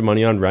saved a bunch of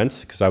money on rent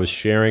because I was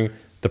sharing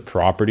the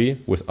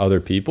property with other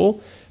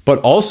people. But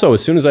also,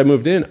 as soon as I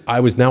moved in,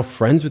 I was now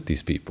friends with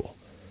these people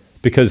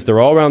because they're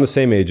all around the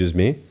same age as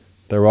me.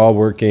 They're all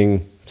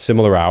working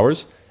similar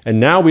hours. And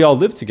now we all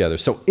live together.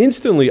 So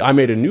instantly I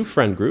made a new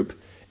friend group,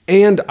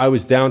 and I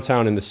was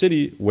downtown in the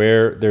city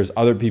where there's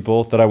other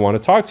people that I want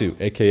to talk to,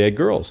 AKA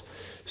girls.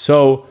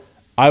 So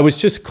I was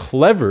just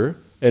clever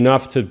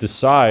enough to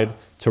decide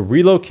to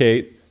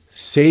relocate,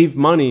 save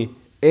money,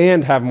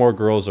 and have more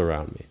girls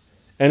around me.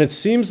 And it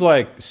seems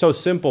like so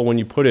simple when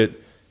you put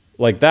it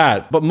like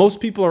that, but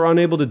most people are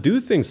unable to do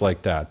things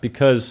like that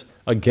because,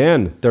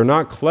 again, they're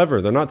not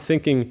clever. They're not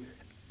thinking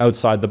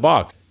outside the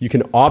box. You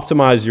can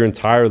optimize your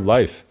entire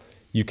life.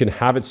 You can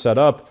have it set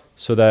up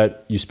so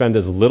that you spend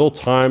as little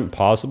time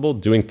possible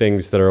doing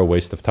things that are a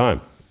waste of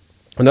time.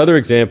 Another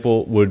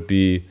example would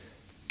be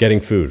getting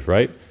food,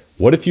 right?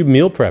 What if you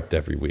meal prepped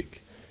every week?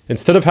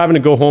 Instead of having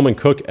to go home and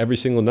cook every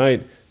single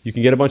night, you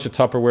can get a bunch of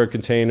Tupperware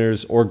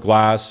containers or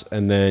glass,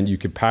 and then you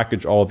can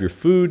package all of your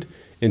food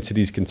into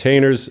these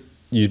containers.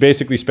 You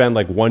basically spend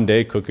like 1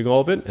 day cooking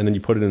all of it, and then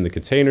you put it in the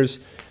containers,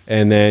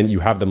 and then you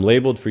have them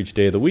labeled for each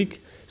day of the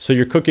week. So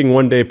you're cooking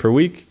 1 day per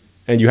week,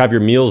 and you have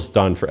your meals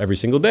done for every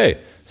single day.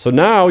 So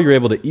now you're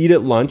able to eat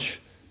at lunch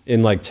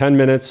in like 10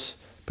 minutes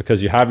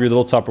because you have your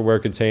little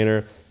Tupperware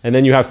container, and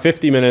then you have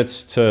 50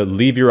 minutes to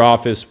leave your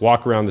office,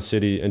 walk around the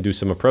city, and do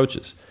some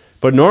approaches.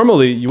 But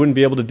normally you wouldn't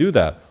be able to do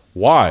that.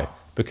 Why?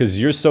 Because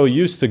you're so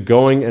used to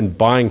going and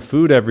buying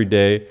food every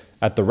day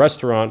at the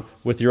restaurant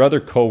with your other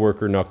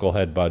coworker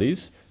knucklehead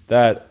buddies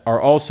that are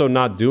also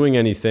not doing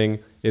anything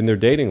in their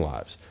dating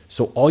lives.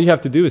 So all you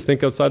have to do is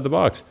think outside the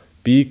box.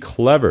 Be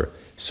clever.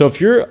 So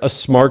if you're a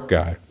smart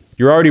guy,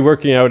 you're already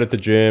working out at the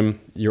gym,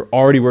 you're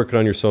already working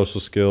on your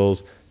social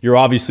skills, you're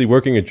obviously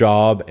working a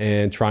job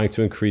and trying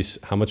to increase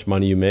how much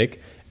money you make,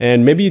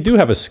 and maybe you do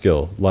have a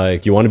skill,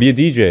 like you want to be a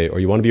DJ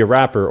or you want to be a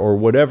rapper or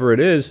whatever it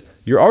is,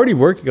 you're already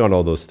working on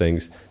all those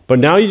things. But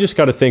now you just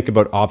got to think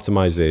about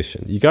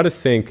optimization. You got to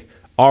think,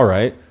 all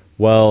right,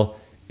 well,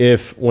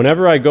 if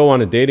whenever I go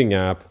on a dating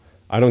app,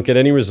 I don't get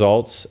any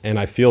results and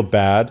I feel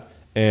bad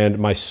and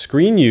my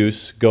screen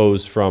use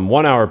goes from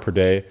 1 hour per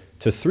day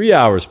to 3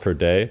 hours per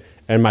day,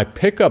 and my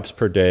pickups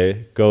per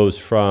day goes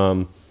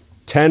from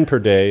 10 per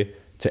day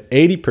to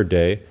 80 per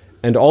day,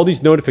 and all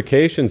these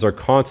notifications are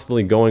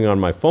constantly going on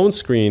my phone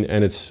screen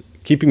and it's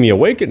keeping me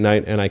awake at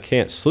night and I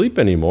can't sleep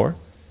anymore,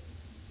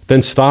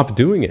 then stop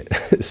doing it.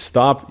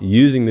 Stop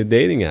using the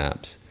dating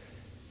apps.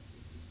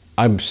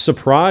 I'm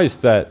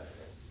surprised that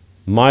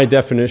my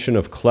definition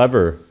of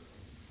clever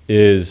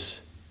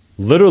is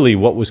literally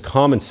what was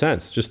common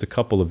sense just a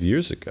couple of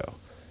years ago.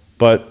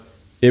 But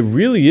it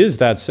really is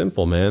that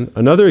simple, man.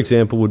 Another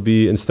example would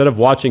be, instead of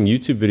watching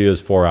YouTube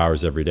videos 4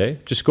 hours every day,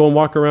 just go and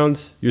walk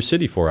around your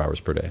city 4 hours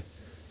per day.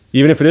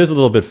 Even if it is a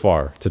little bit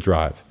far to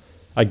drive.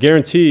 I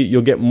guarantee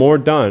you'll get more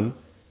done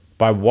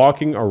by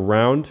walking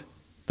around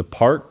the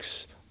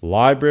parks,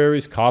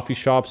 libraries, coffee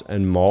shops,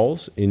 and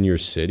malls in your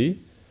city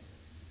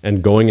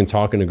and going and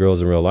talking to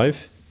girls in real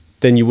life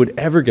than you would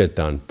ever get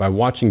done by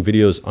watching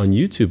videos on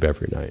YouTube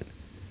every night.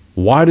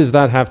 Why does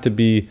that have to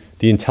be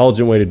the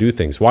intelligent way to do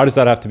things? Why does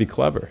that have to be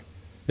clever?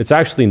 It's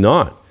actually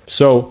not.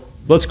 So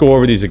let's go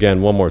over these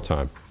again one more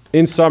time.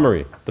 In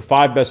summary, the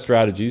 5 best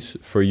strategies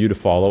for you to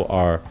follow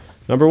are: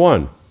 number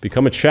 1,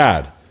 become a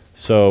Chad.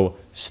 So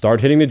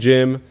start hitting the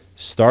gym,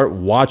 start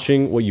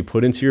watching what you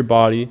put into your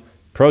body,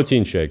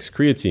 protein shakes,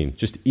 creatine,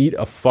 just eat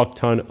a fuck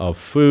ton of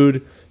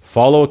food,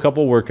 follow a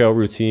couple workout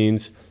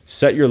routines,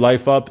 set your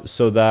life up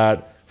so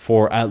that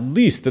for at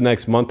least the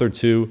next month or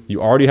 2, you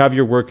already have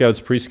your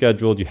workouts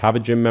pre-scheduled, you have a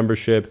gym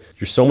membership,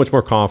 you're so much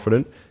more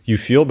confident, you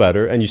feel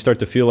better, and you start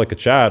to feel like a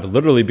Chad,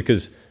 literally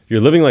because you're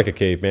living like a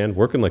caveman,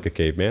 working like a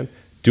caveman,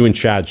 doing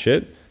Chad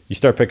shit. You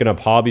start picking up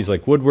hobbies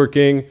like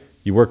woodworking,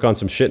 you work on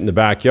some shit in the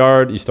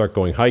backyard, you start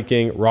going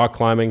hiking, rock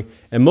climbing,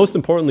 and most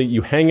importantly,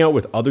 you hang out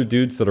with other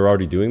dudes that are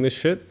already doing this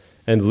shit.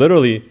 And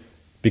literally,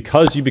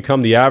 because you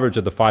become the average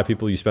of the 5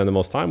 people you spend the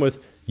most time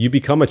with, you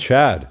become a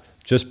Chad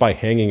just by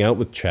hanging out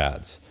with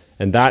Chads.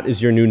 And that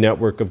is your new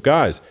network of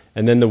guys.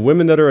 And then the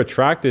women that are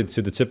attracted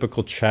to the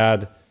typical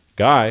Chad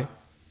guy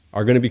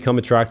are going to become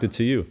attracted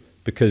to you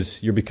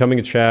because you're becoming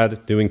a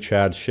Chad doing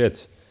Chad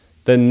shit.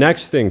 The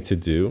next thing to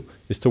do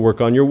is to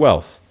work on your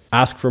wealth.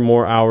 Ask for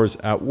more hours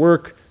at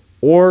work,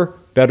 or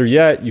better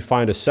yet, you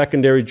find a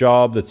secondary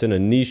job that's in a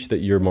niche that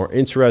you're more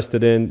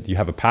interested in, you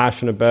have a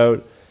passion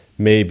about.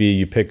 Maybe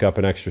you pick up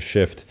an extra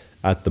shift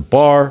at the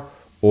bar,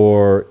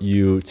 or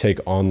you take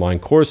online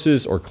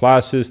courses or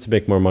classes to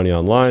make more money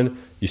online.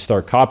 You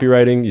start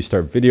copywriting, you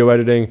start video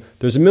editing.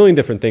 There's a million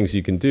different things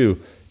you can do.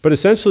 But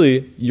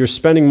essentially, you're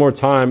spending more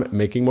time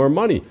making more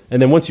money.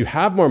 And then once you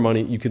have more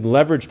money, you can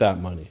leverage that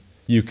money.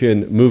 You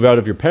can move out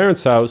of your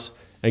parents' house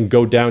and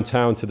go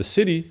downtown to the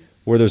city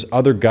where there's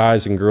other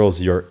guys and girls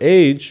your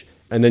age.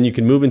 And then you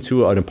can move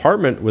into an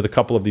apartment with a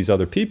couple of these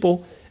other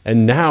people.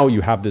 And now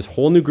you have this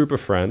whole new group of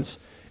friends.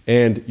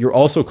 And you're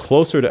also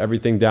closer to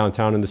everything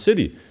downtown in the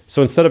city.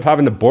 So instead of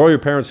having to borrow your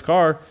parents'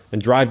 car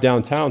and drive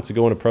downtown to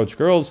go and approach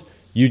girls,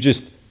 you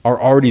just are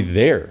already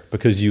there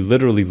because you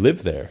literally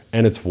live there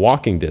and it's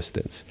walking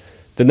distance.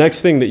 The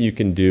next thing that you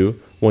can do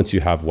once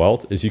you have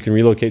wealth is you can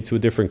relocate to a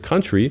different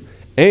country,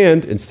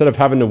 and instead of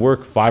having to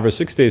work 5 or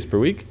 6 days per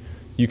week,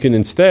 you can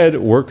instead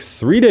work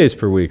 3 days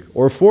per week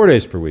or 4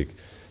 days per week.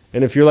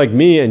 And if you're like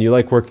me and you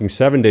like working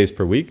 7 days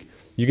per week,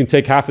 you can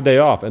take half a day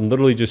off and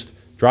literally just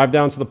drive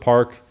down to the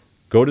park,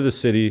 go to the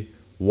city,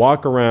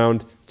 walk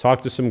around,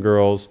 talk to some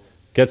girls,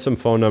 get some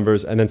phone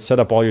numbers, and then set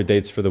up all your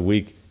dates for the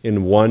week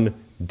in one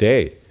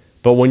day.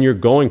 But when you're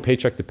going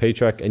paycheck to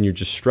paycheck and you're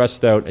just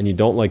stressed out and you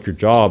don't like your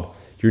job,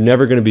 you're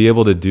never going to be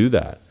able to do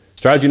that.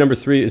 Strategy number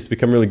 3 is to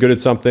become really good at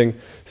something.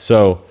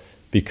 So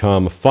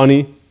become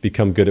funny,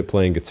 become good at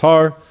playing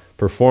guitar,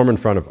 perform in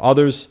front of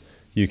others.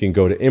 You can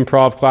go to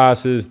improv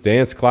classes,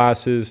 dance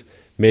classes.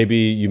 Maybe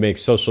you make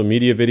social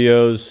media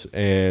videos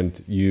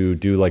and you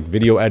do like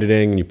video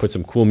editing and you put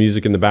some cool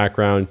music in the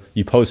background.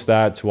 You post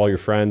that to all your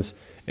friends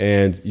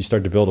and you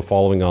start to build a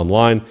following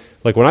online.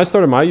 Like when I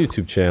started my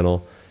YouTube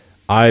channel,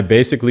 I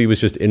basically was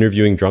just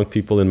interviewing drunk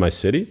people in my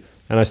city,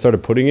 and I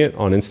started putting it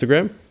on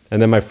Instagram.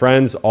 And then my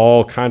friends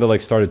all kind of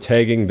like started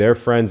tagging their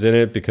friends in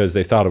it because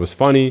they thought it was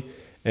funny.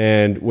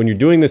 And when you're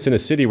doing this in a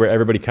city where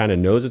everybody kind of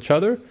knows each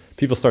other,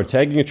 people start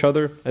tagging each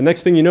other. And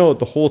next thing you know,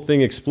 the whole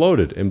thing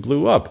exploded and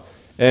blew up.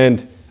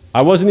 And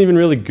I wasn't even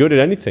really good at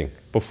anything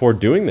before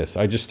doing this.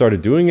 I just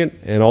started doing it,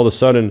 and all of a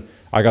sudden,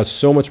 I got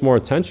so much more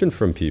attention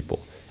from people.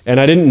 And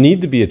I didn't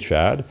need to be a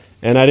Chad,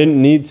 and I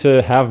didn't need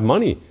to have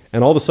money.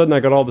 And all of a sudden, I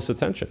got all this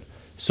attention.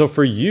 So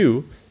for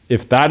you,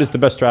 if that is the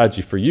best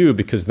strategy for you,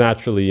 because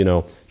naturally, you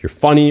know, you're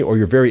funny or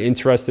you're very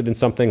interested in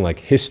something like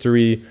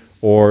history,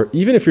 or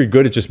even if you're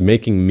good at just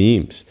making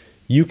memes,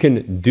 you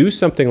can do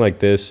something like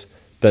this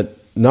that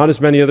not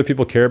as many other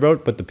people care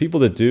about, but the people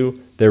that do,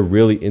 they're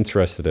really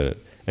interested in it.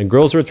 And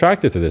girls are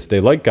attracted to this. They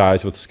like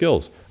guys with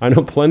skills. I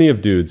know plenty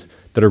of dudes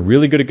that are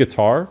really good at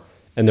guitar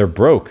and they're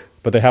broke,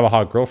 but they have a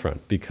hot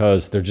girlfriend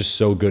because they're just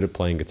so good at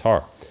playing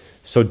guitar.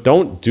 So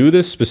don't do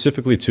this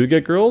specifically to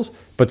get girls,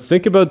 but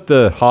think about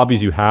the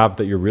hobbies you have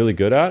that you're really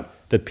good at,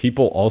 that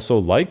people also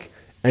like,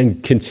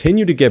 and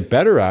continue to get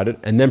better at it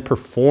and then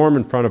perform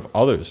in front of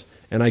others.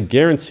 And I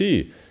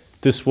guarantee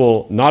this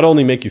will not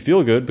only make you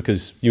feel good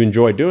because you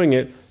enjoy doing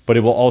it, but it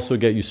will also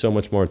get you so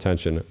much more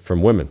attention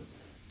from women.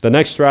 The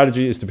next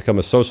strategy is to become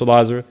a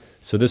socializer.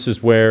 So this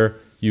is where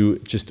you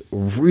just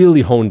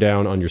really hone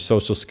down on your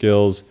social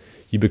skills.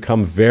 You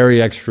become very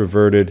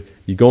extroverted.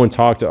 You go and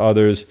talk to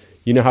others.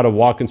 You know how to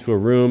walk into a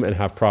room and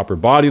have proper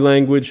body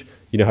language.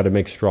 You know how to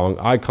make strong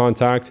eye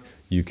contact.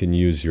 You can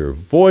use your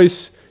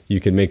voice. You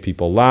can make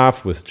people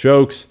laugh with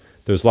jokes.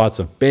 There's lots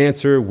of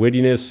banter,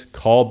 wittiness,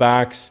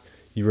 callbacks.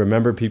 You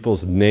remember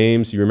people's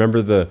names. You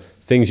remember the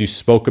things you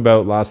spoke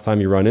about last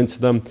time you run into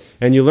them.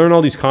 And you learn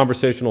all these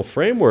conversational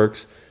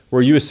frameworks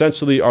where you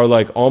essentially are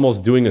like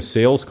almost doing a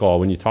sales call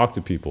when you talk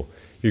to people.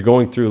 You're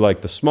going through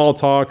like the small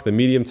talk, the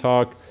medium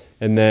talk,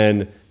 and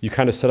then you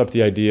kind of set up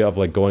the idea of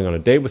like going on a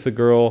date with a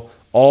girl,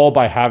 all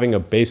by having a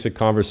basic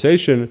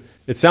conversation.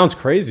 It sounds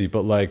crazy,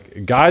 but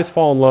like guys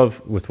fall in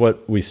love with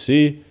what we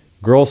see,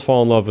 girls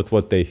fall in love with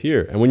what they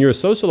hear. And when you're a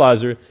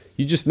socializer,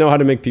 you just know how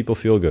to make people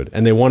feel good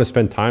and they want to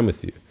spend time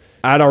with you.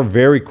 At our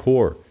very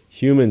core,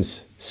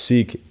 humans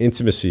seek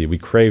intimacy. We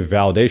crave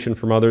validation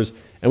from others,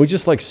 and we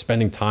just like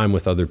spending time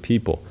with other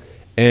people.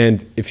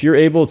 And if you're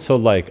able to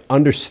like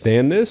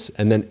understand this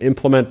and then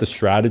implement the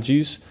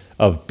strategies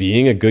of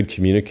being a good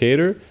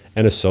communicator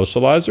and a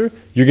socializer,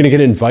 you're going to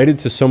get invited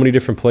to so many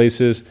different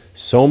places.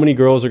 So many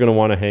girls are going to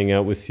want to hang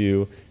out with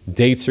you.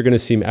 Dates are going to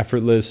seem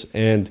effortless,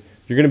 and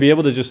you're going to be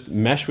able to just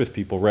mesh with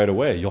people right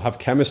away. You'll have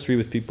chemistry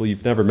with people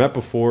you've never met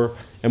before.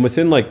 And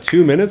within like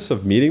 2 minutes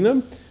of meeting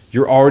them,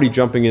 you're already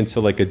jumping into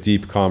like a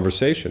deep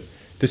conversation.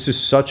 This is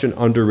such an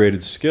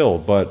underrated skill.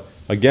 But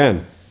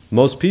again,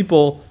 most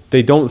people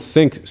they don't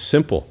think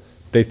simple.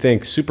 They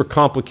think super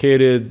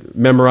complicated,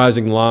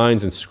 memorizing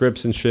lines and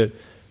scripts and shit.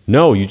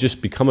 No, you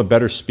just become a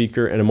better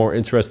speaker and a more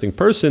interesting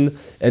person.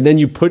 And then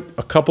you put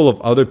a couple of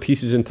other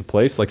pieces into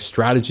place, like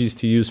strategies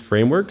to use,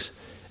 frameworks.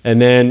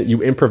 And then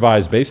you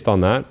improvise based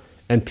on that.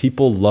 And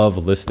people love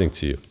listening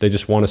to you. They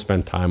just want to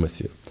spend time with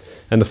you.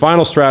 And the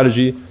final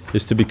strategy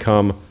is to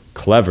become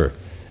clever.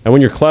 And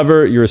when you're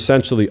clever, you're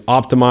essentially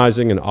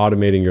optimizing and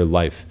automating your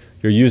life.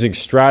 You're using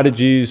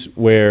strategies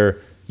where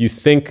you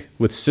think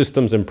with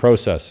systems and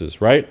processes,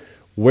 right?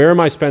 Where am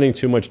I spending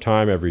too much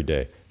time every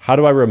day? How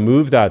do I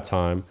remove that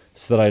time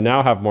so that I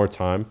now have more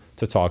time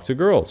to talk to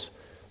girls?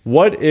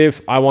 What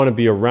if I want to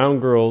be around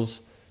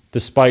girls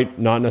despite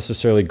not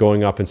necessarily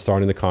going up and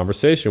starting the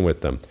conversation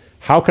with them?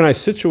 How can I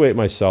situate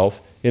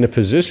myself in a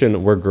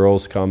position where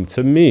girls come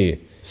to me?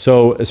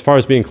 So as far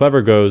as being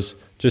clever goes,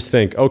 just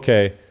think,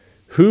 okay,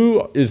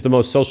 who is the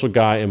most social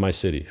guy in my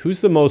city?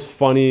 Who's the most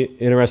funny,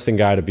 interesting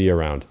guy to be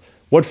around?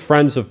 What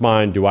friends of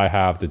mine do I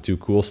have that do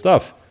cool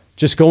stuff?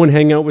 Just go and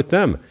hang out with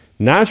them.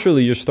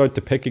 Naturally, you start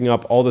to picking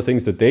up all the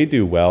things that they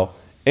do well.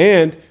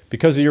 And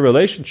because of your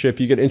relationship,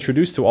 you get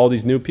introduced to all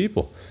these new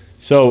people.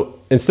 So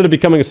instead of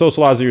becoming a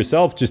socializer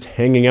yourself, just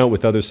hanging out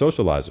with other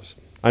socializers.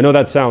 I know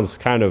that sounds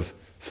kind of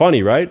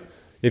funny, right?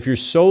 If you're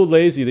so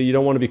lazy that you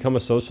don't want to become a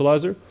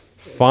socializer,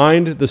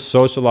 find the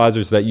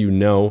socializers that you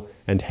know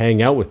and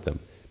hang out with them.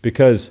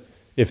 Because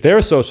if they're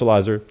a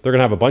socializer, they're going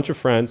to have a bunch of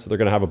friends. They're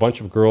going to have a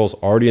bunch of girls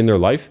already in their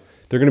life.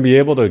 They're going to be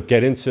able to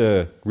get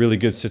into really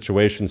good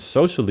situations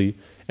socially.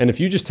 And if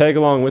you just tag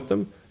along with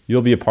them,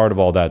 you'll be a part of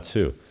all that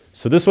too.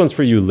 So this one's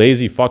for you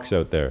lazy fucks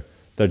out there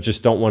that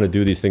just don't want to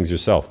do these things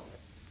yourself.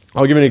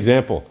 I'll give you an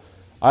example.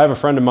 I have a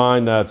friend of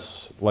mine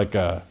that's like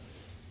a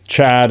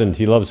Chad, and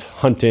he loves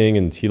hunting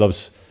and he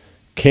loves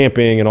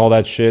camping and all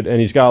that shit. And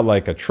he's got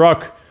like a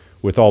truck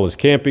with all his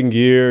camping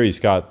gear. He's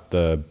got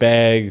the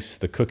bags,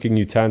 the cooking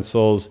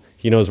utensils.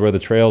 He knows where the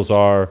trails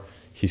are.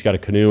 He's got a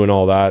canoe and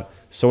all that.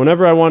 So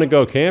whenever I want to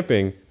go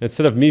camping,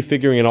 instead of me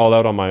figuring it all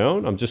out on my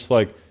own, I'm just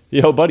like,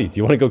 yo, buddy, do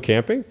you want to go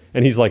camping?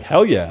 And he's like,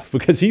 hell yeah,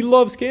 because he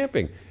loves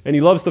camping. And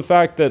he loves the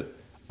fact that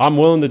I'm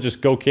willing to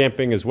just go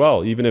camping as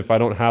well, even if I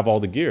don't have all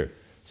the gear.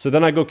 So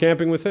then I go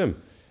camping with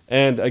him.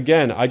 And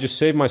again, I just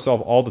save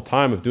myself all the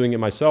time of doing it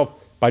myself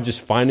by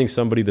just finding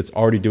somebody that's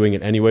already doing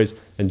it anyways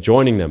and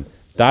joining them.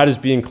 That is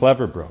being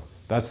clever, bro.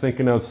 That's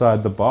thinking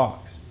outside the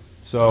box.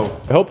 So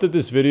I hope that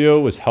this video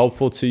was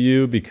helpful to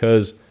you,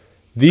 because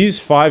these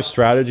 5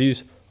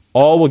 strategies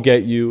all will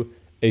get you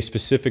a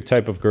specific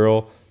type of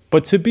girl.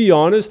 But to be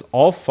honest,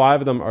 all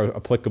 5 of them are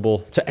applicable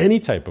to any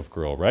type of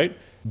girl, right?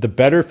 The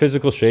better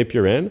physical shape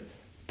you're in,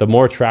 the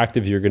more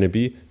attractive you're going to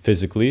be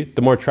physically,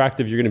 the more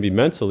attractive you're going to be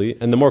mentally,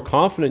 and the more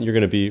confident you're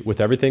going to be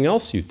with everything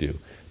else you do.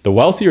 The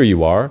wealthier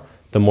you are,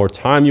 the more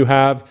time you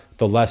have,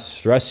 the less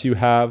stress you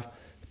have,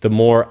 the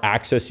more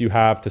access you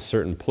have to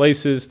certain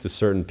places, to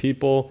certain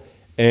people,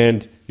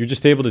 and you're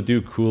just able to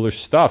do cooler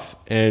stuff.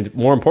 And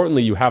more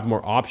importantly, you have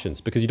more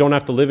options, because you don't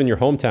have to live in your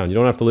hometown. You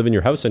don't have to live in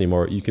your house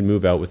anymore. You can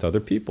move out with other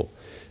people.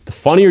 The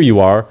funnier you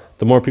are,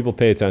 the more people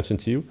pay attention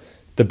to you.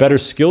 The better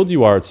skilled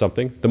you are at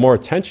something, the more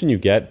attention you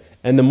get,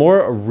 and the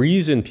more a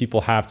reason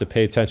people have to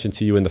pay attention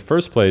to you in the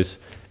first place.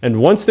 And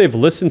once they've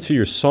listened to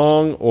your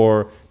song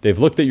or they've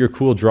looked at your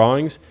cool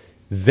drawings,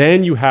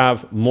 then you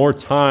have more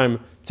time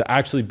to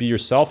actually be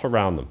yourself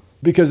around them,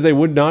 because they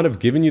would not have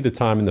given you the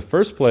time in the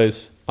first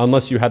place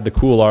unless you had the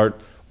cool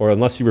art or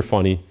unless you were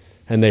funny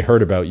and they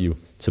heard about you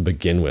to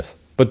begin with.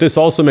 But this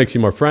also makes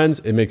you more friends.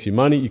 It makes you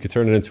money. You could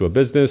turn it into a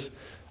business.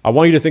 I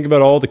want you to think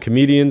about all the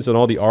comedians and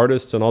all the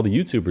artists and all the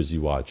YouTubers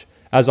you watch.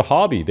 As a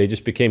hobby, they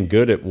just became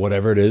good at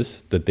whatever it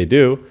is that they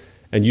do,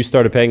 and you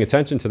started paying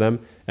attention to them,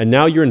 and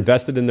now you're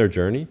invested in their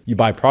journey. You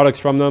buy products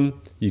from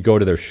them, you go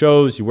to their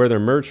shows, you wear their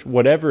merch,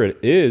 whatever it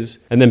is.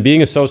 And then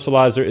being a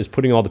socializer is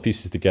putting all the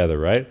pieces together,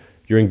 right?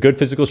 You're in good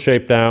physical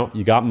shape now,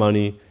 you got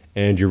money,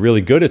 and you're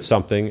really good at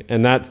something,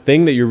 and that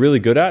thing that you're really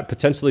good at,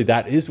 potentially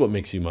that is what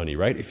makes you money,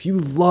 right? If you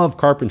love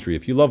carpentry,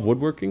 if you love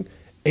woodworking,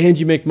 and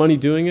you make money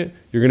doing it,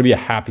 you're gonna be a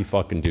happy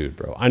fucking dude,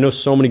 bro. I know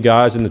so many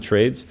guys in the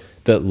trades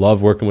that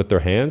love working with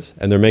their hands,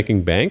 and they're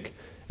making bank,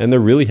 and they're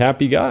really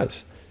happy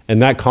guys.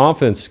 And that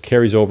confidence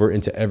carries over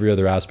into every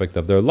other aspect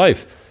of their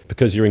life,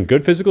 because you're in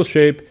good physical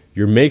shape,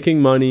 you're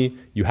making money,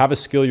 you have a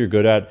skill you're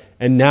good at,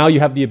 and now you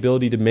have the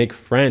ability to make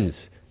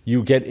friends.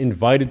 You get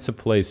invited to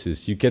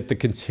places, you get to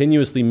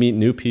continuously meet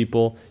new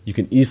people, you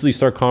can easily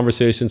start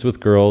conversations with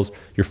girls,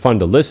 you're fun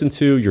to listen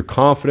to, you're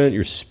confident,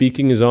 your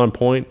speaking is on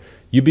point.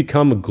 You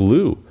become a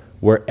glue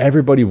where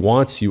everybody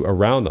wants you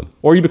around them.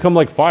 Or you become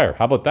like fire.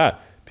 How about that?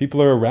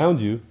 People are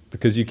around you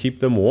because you keep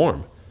them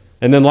warm.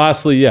 And then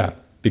lastly, yeah,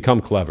 become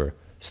clever.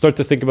 Start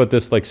to think about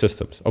this like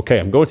systems. Okay,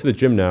 I'm going to the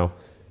gym now,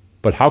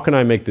 but how can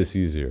I make this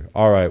easier?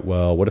 All right,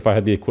 well, what if I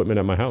had the equipment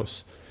at my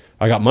house?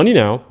 I got money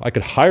now. I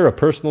could hire a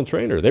personal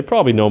trainer. They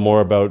probably know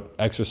more about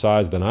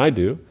exercise than I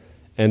do.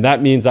 And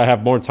that means I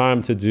have more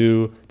time to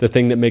do the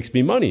thing that makes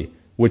me money,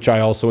 which I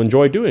also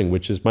enjoy doing,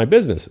 which is my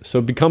business.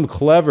 So become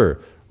clever.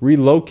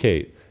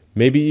 Relocate,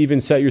 maybe even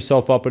set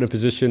yourself up in a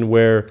position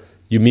where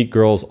You meet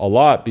girls a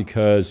lot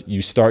because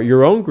you start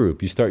your own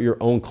group, you start your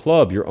own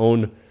club, your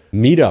own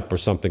meetup or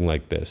something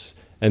like this.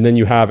 And then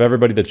you have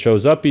everybody that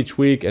shows up each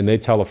week and they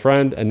tell a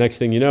friend. And next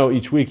thing you know,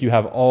 each week you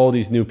have all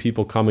these new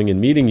people coming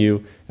and meeting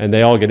you and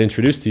they all get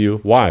introduced to you.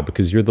 Why?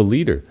 Because you're the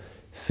leader.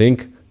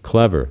 Think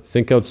clever,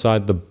 think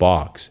outside the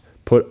box,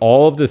 put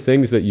all of the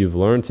things that you've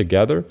learned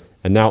together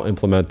and now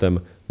implement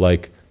them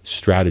like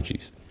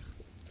strategies.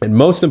 And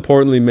most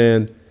importantly,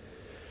 man,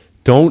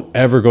 don't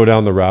ever go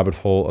down the rabbit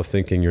hole of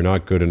thinking you're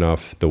not good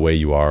enough the way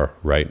you are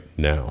right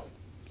now.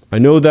 I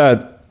know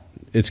that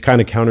it's kind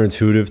of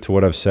counterintuitive to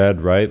what I've said,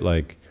 right?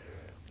 Like,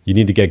 you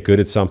need to get good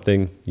at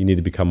something, you need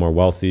to become more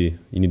wealthy,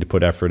 you need to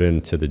put effort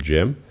into the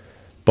gym.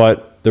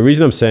 But the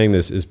reason I'm saying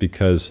this is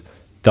because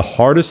the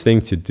hardest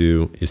thing to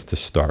do is to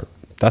start.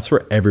 That's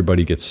where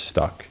everybody gets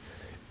stuck.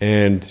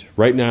 And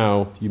right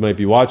now, you might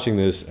be watching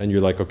this and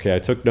you're like, okay, I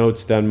took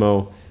notes,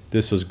 Denmo,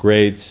 this was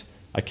great.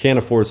 I can't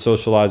afford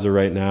Socializer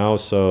right now,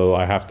 so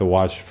I have to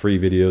watch free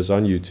videos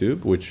on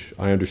YouTube, which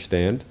I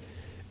understand.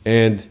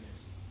 And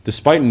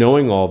despite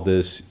knowing all of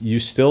this, you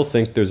still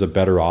think there's a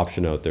better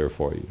option out there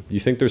for you. You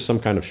think there's some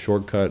kind of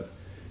shortcut.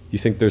 You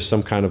think there's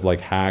some kind of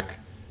like hack,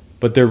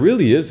 but there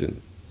really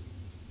isn't.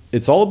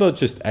 It's all about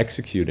just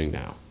executing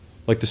now.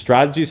 Like, the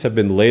strategies have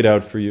been laid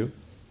out for you.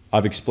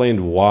 I've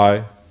explained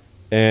why.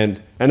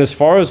 And as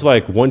far as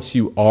like, once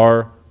you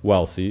are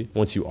wealthy,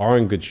 once you are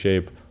in good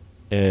shape,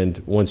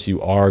 and once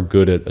you are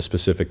good at a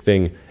specific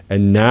thing,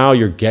 and now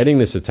you're getting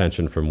this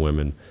attention from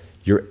women,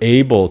 you're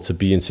able to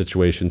be in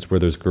situations where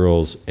there's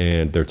girls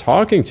and they're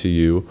talking to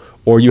you,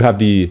 or you have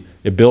the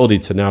ability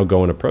to now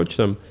go and approach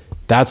them.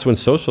 That's when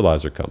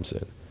Socializer comes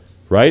in,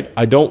 right?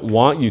 I don't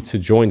want you to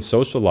join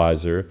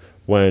Socializer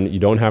when you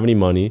don't have any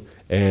money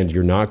and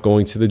you're not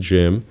going to the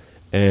gym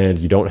and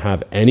you don't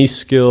have any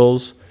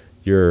skills.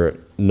 You're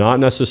not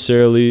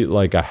necessarily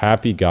like a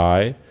happy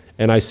guy.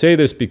 And I say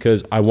this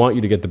because I want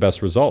you to get the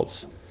best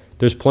results.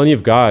 There's plenty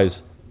of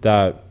guys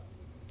that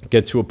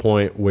get to a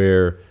point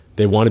where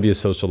they want to be a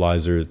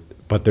socializer,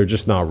 but they're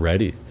just not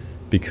ready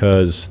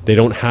because they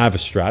don't have a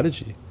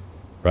strategy,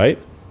 right?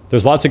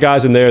 There's lots of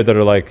guys in there that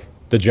are like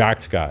the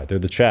jacked guy. They're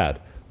the Chad,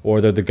 or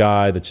they're the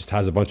guy that just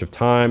has a bunch of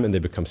time and they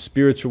become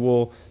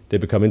spiritual. They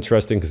become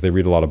interesting because they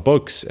read a lot of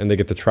books and they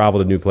get to travel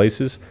to new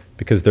places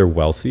because they're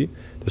wealthy.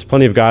 There's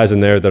plenty of guys in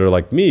there that are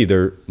like me.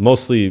 They're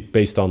mostly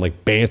based on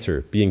like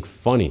banter, being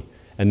funny,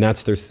 and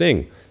that's their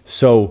thing.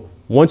 So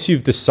once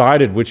you've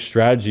decided which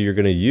strategy you're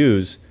going to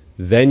use,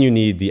 then you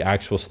need the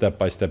actual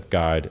step-by-step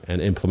guide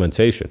and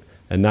implementation.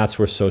 And that's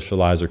where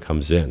Socializer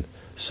comes in.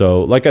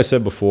 So like I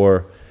said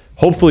before,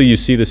 hopefully you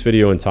see this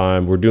video in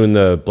time. We're doing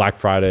the Black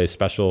Friday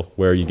special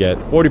where you get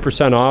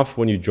 40% off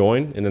when you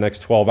join in the next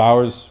 12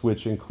 hours,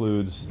 which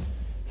includes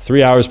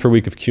 3 hours per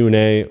week of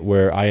Q&A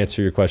where I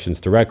answer your questions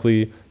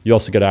directly. You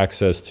also get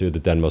access to the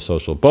Denmo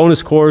Social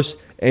bonus course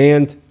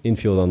and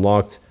Infield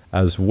Unlocked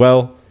as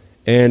well.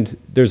 And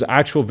there's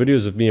actual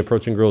videos of me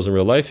approaching girls in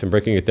real life and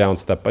breaking it down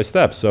step by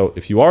step. So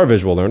if you are a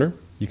visual learner,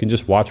 you can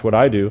just watch what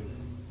I do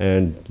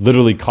and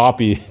literally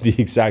copy the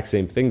exact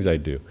same things I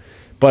do.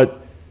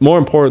 But more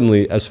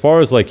importantly, as far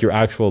as like your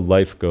actual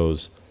life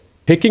goes,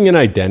 picking an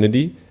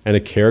identity and a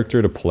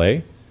character to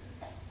play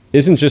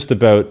isn't just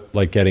about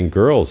like getting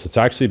girls. It's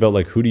actually about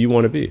like, who do you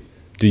want to be?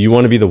 Do you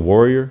want to be the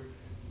warrior?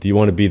 Do you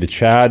want to be the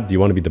Chad? Do you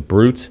want to be the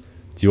brute?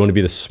 Do you want to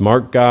be the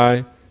smart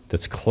guy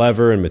that's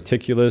clever and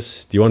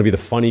meticulous? Do you want to be the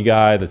funny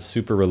guy that's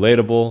super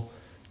relatable?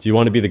 Do you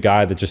want to be the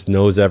guy that just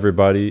knows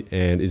everybody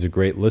and is a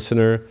great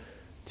listener?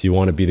 Do you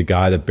want to be the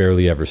guy that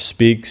barely ever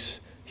speaks?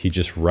 He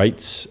just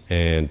writes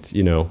and,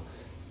 you know,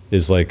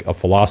 is like a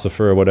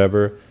philosopher or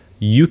whatever.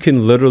 You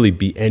can literally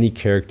be any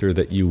character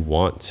that you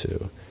want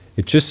to.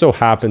 It just so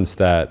happens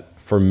that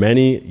for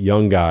many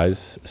young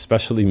guys,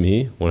 especially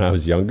me when I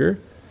was younger,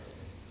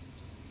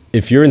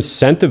 if you're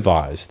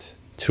incentivized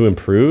to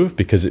improve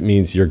because it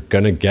means you're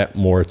gonna get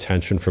more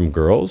attention from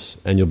girls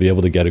and you'll be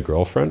able to get a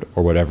girlfriend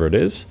or whatever it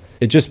is,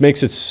 it just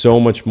makes it so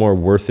much more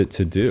worth it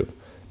to do.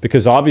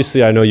 Because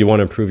obviously I know you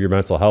wanna improve your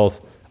mental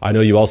health. I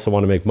know you also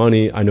wanna make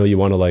money. I know you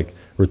wanna like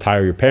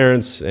retire your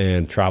parents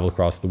and travel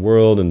across the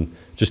world and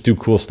just do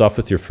cool stuff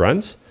with your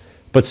friends.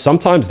 But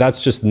sometimes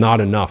that's just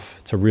not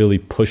enough to really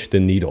push the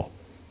needle.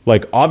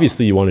 Like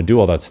obviously you wanna do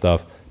all that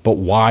stuff, but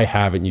why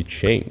haven't you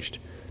changed?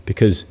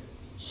 Because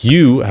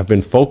you have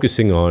been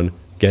focusing on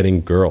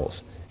getting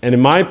girls. And in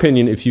my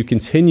opinion, if you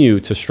continue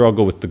to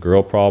struggle with the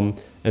girl problem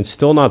and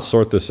still not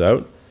sort this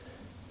out,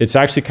 it's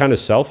actually kind of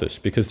selfish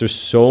because there's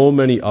so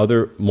many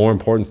other more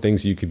important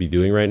things you could be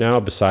doing right now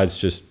besides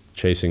just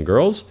chasing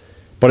girls.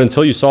 But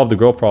until you solve the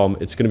girl problem,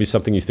 it's going to be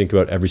something you think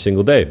about every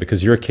single day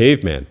because you're a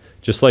caveman,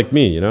 just like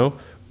me, you know?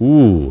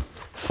 Ooh,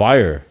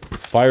 fire.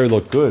 Fire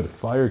look good.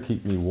 Fire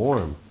keep me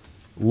warm.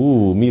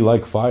 Ooh, me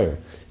like fire.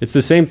 It's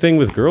the same thing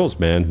with girls,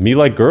 man. Me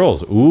like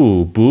girls.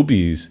 Ooh,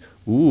 boobies.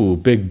 Ooh,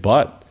 big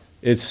butt.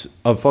 It's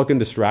a fucking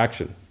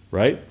distraction,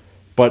 right?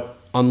 But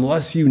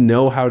unless you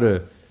know how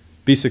to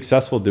be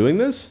successful doing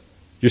this,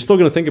 you're still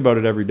going to think about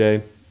it every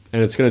day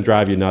and it's going to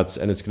drive you nuts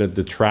and it's going to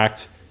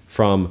detract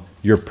from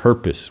your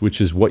purpose,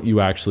 which is what you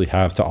actually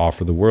have to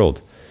offer the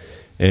world.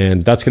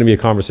 And that's going to be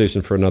a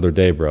conversation for another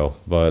day, bro.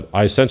 But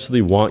I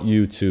essentially want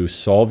you to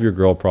solve your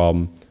girl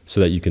problem so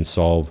that you can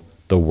solve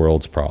the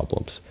world's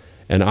problems.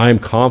 And I am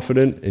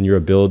confident in your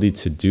ability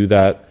to do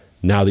that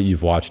now that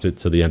you've watched it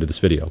to the end of this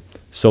video.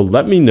 So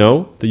let me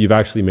know that you've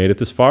actually made it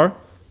this far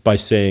by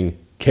saying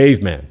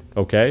caveman,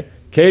 okay?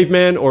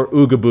 Caveman or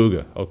ooga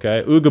booga,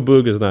 okay? Ooga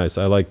booga is nice,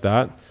 I like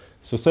that.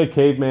 So say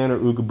caveman or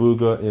ooga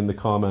booga in the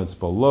comments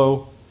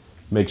below.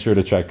 Make sure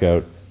to check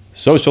out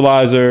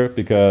Socializer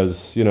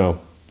because, you know,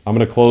 I'm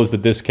gonna close the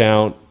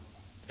discount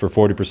for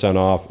 40%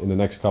 off in the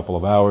next couple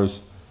of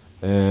hours.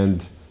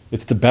 And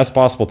it's the best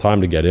possible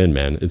time to get in,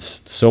 man.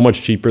 It's so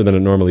much cheaper than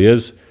it normally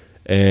is.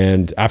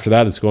 And after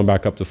that, it's going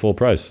back up to full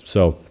price.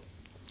 So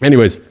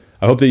anyways,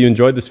 I hope that you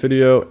enjoyed this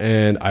video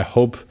and I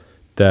hope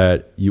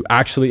that you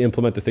actually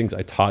implement the things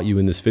I taught you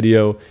in this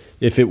video.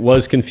 If it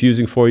was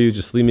confusing for you,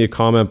 just leave me a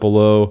comment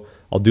below.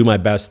 I'll do my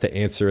best to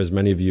answer as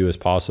many of you as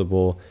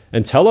possible.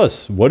 And tell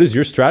us, what is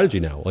your strategy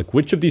now? Like,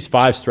 which of these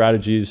 5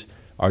 strategies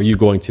are you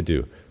going to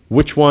do?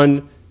 Which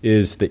one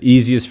is the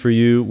easiest for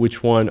you?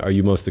 Which one are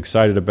you most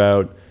excited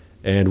about?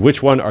 And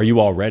which one are you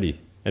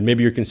already? And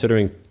maybe you're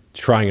considering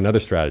trying another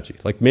strategy.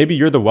 Like maybe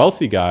you're the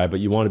wealthy guy, but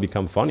you want to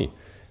become funny.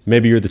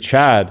 Maybe you're the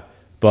Chad,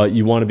 but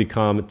you want to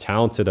become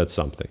talented at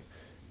something.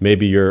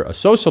 Maybe you're a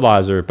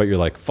socializer, but you're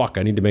like, fuck,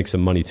 I need to make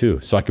some money too,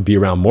 so I could be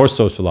around more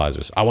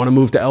socializers. I want to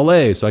move to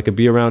LA so I could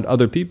be around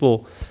other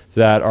people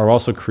that are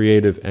also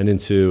creative and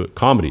into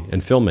comedy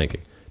and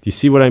filmmaking. Do you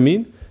see what I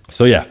mean?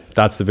 So yeah,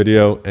 that's the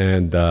video,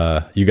 and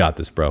you got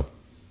this, bro.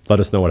 Let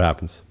us know what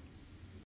happens.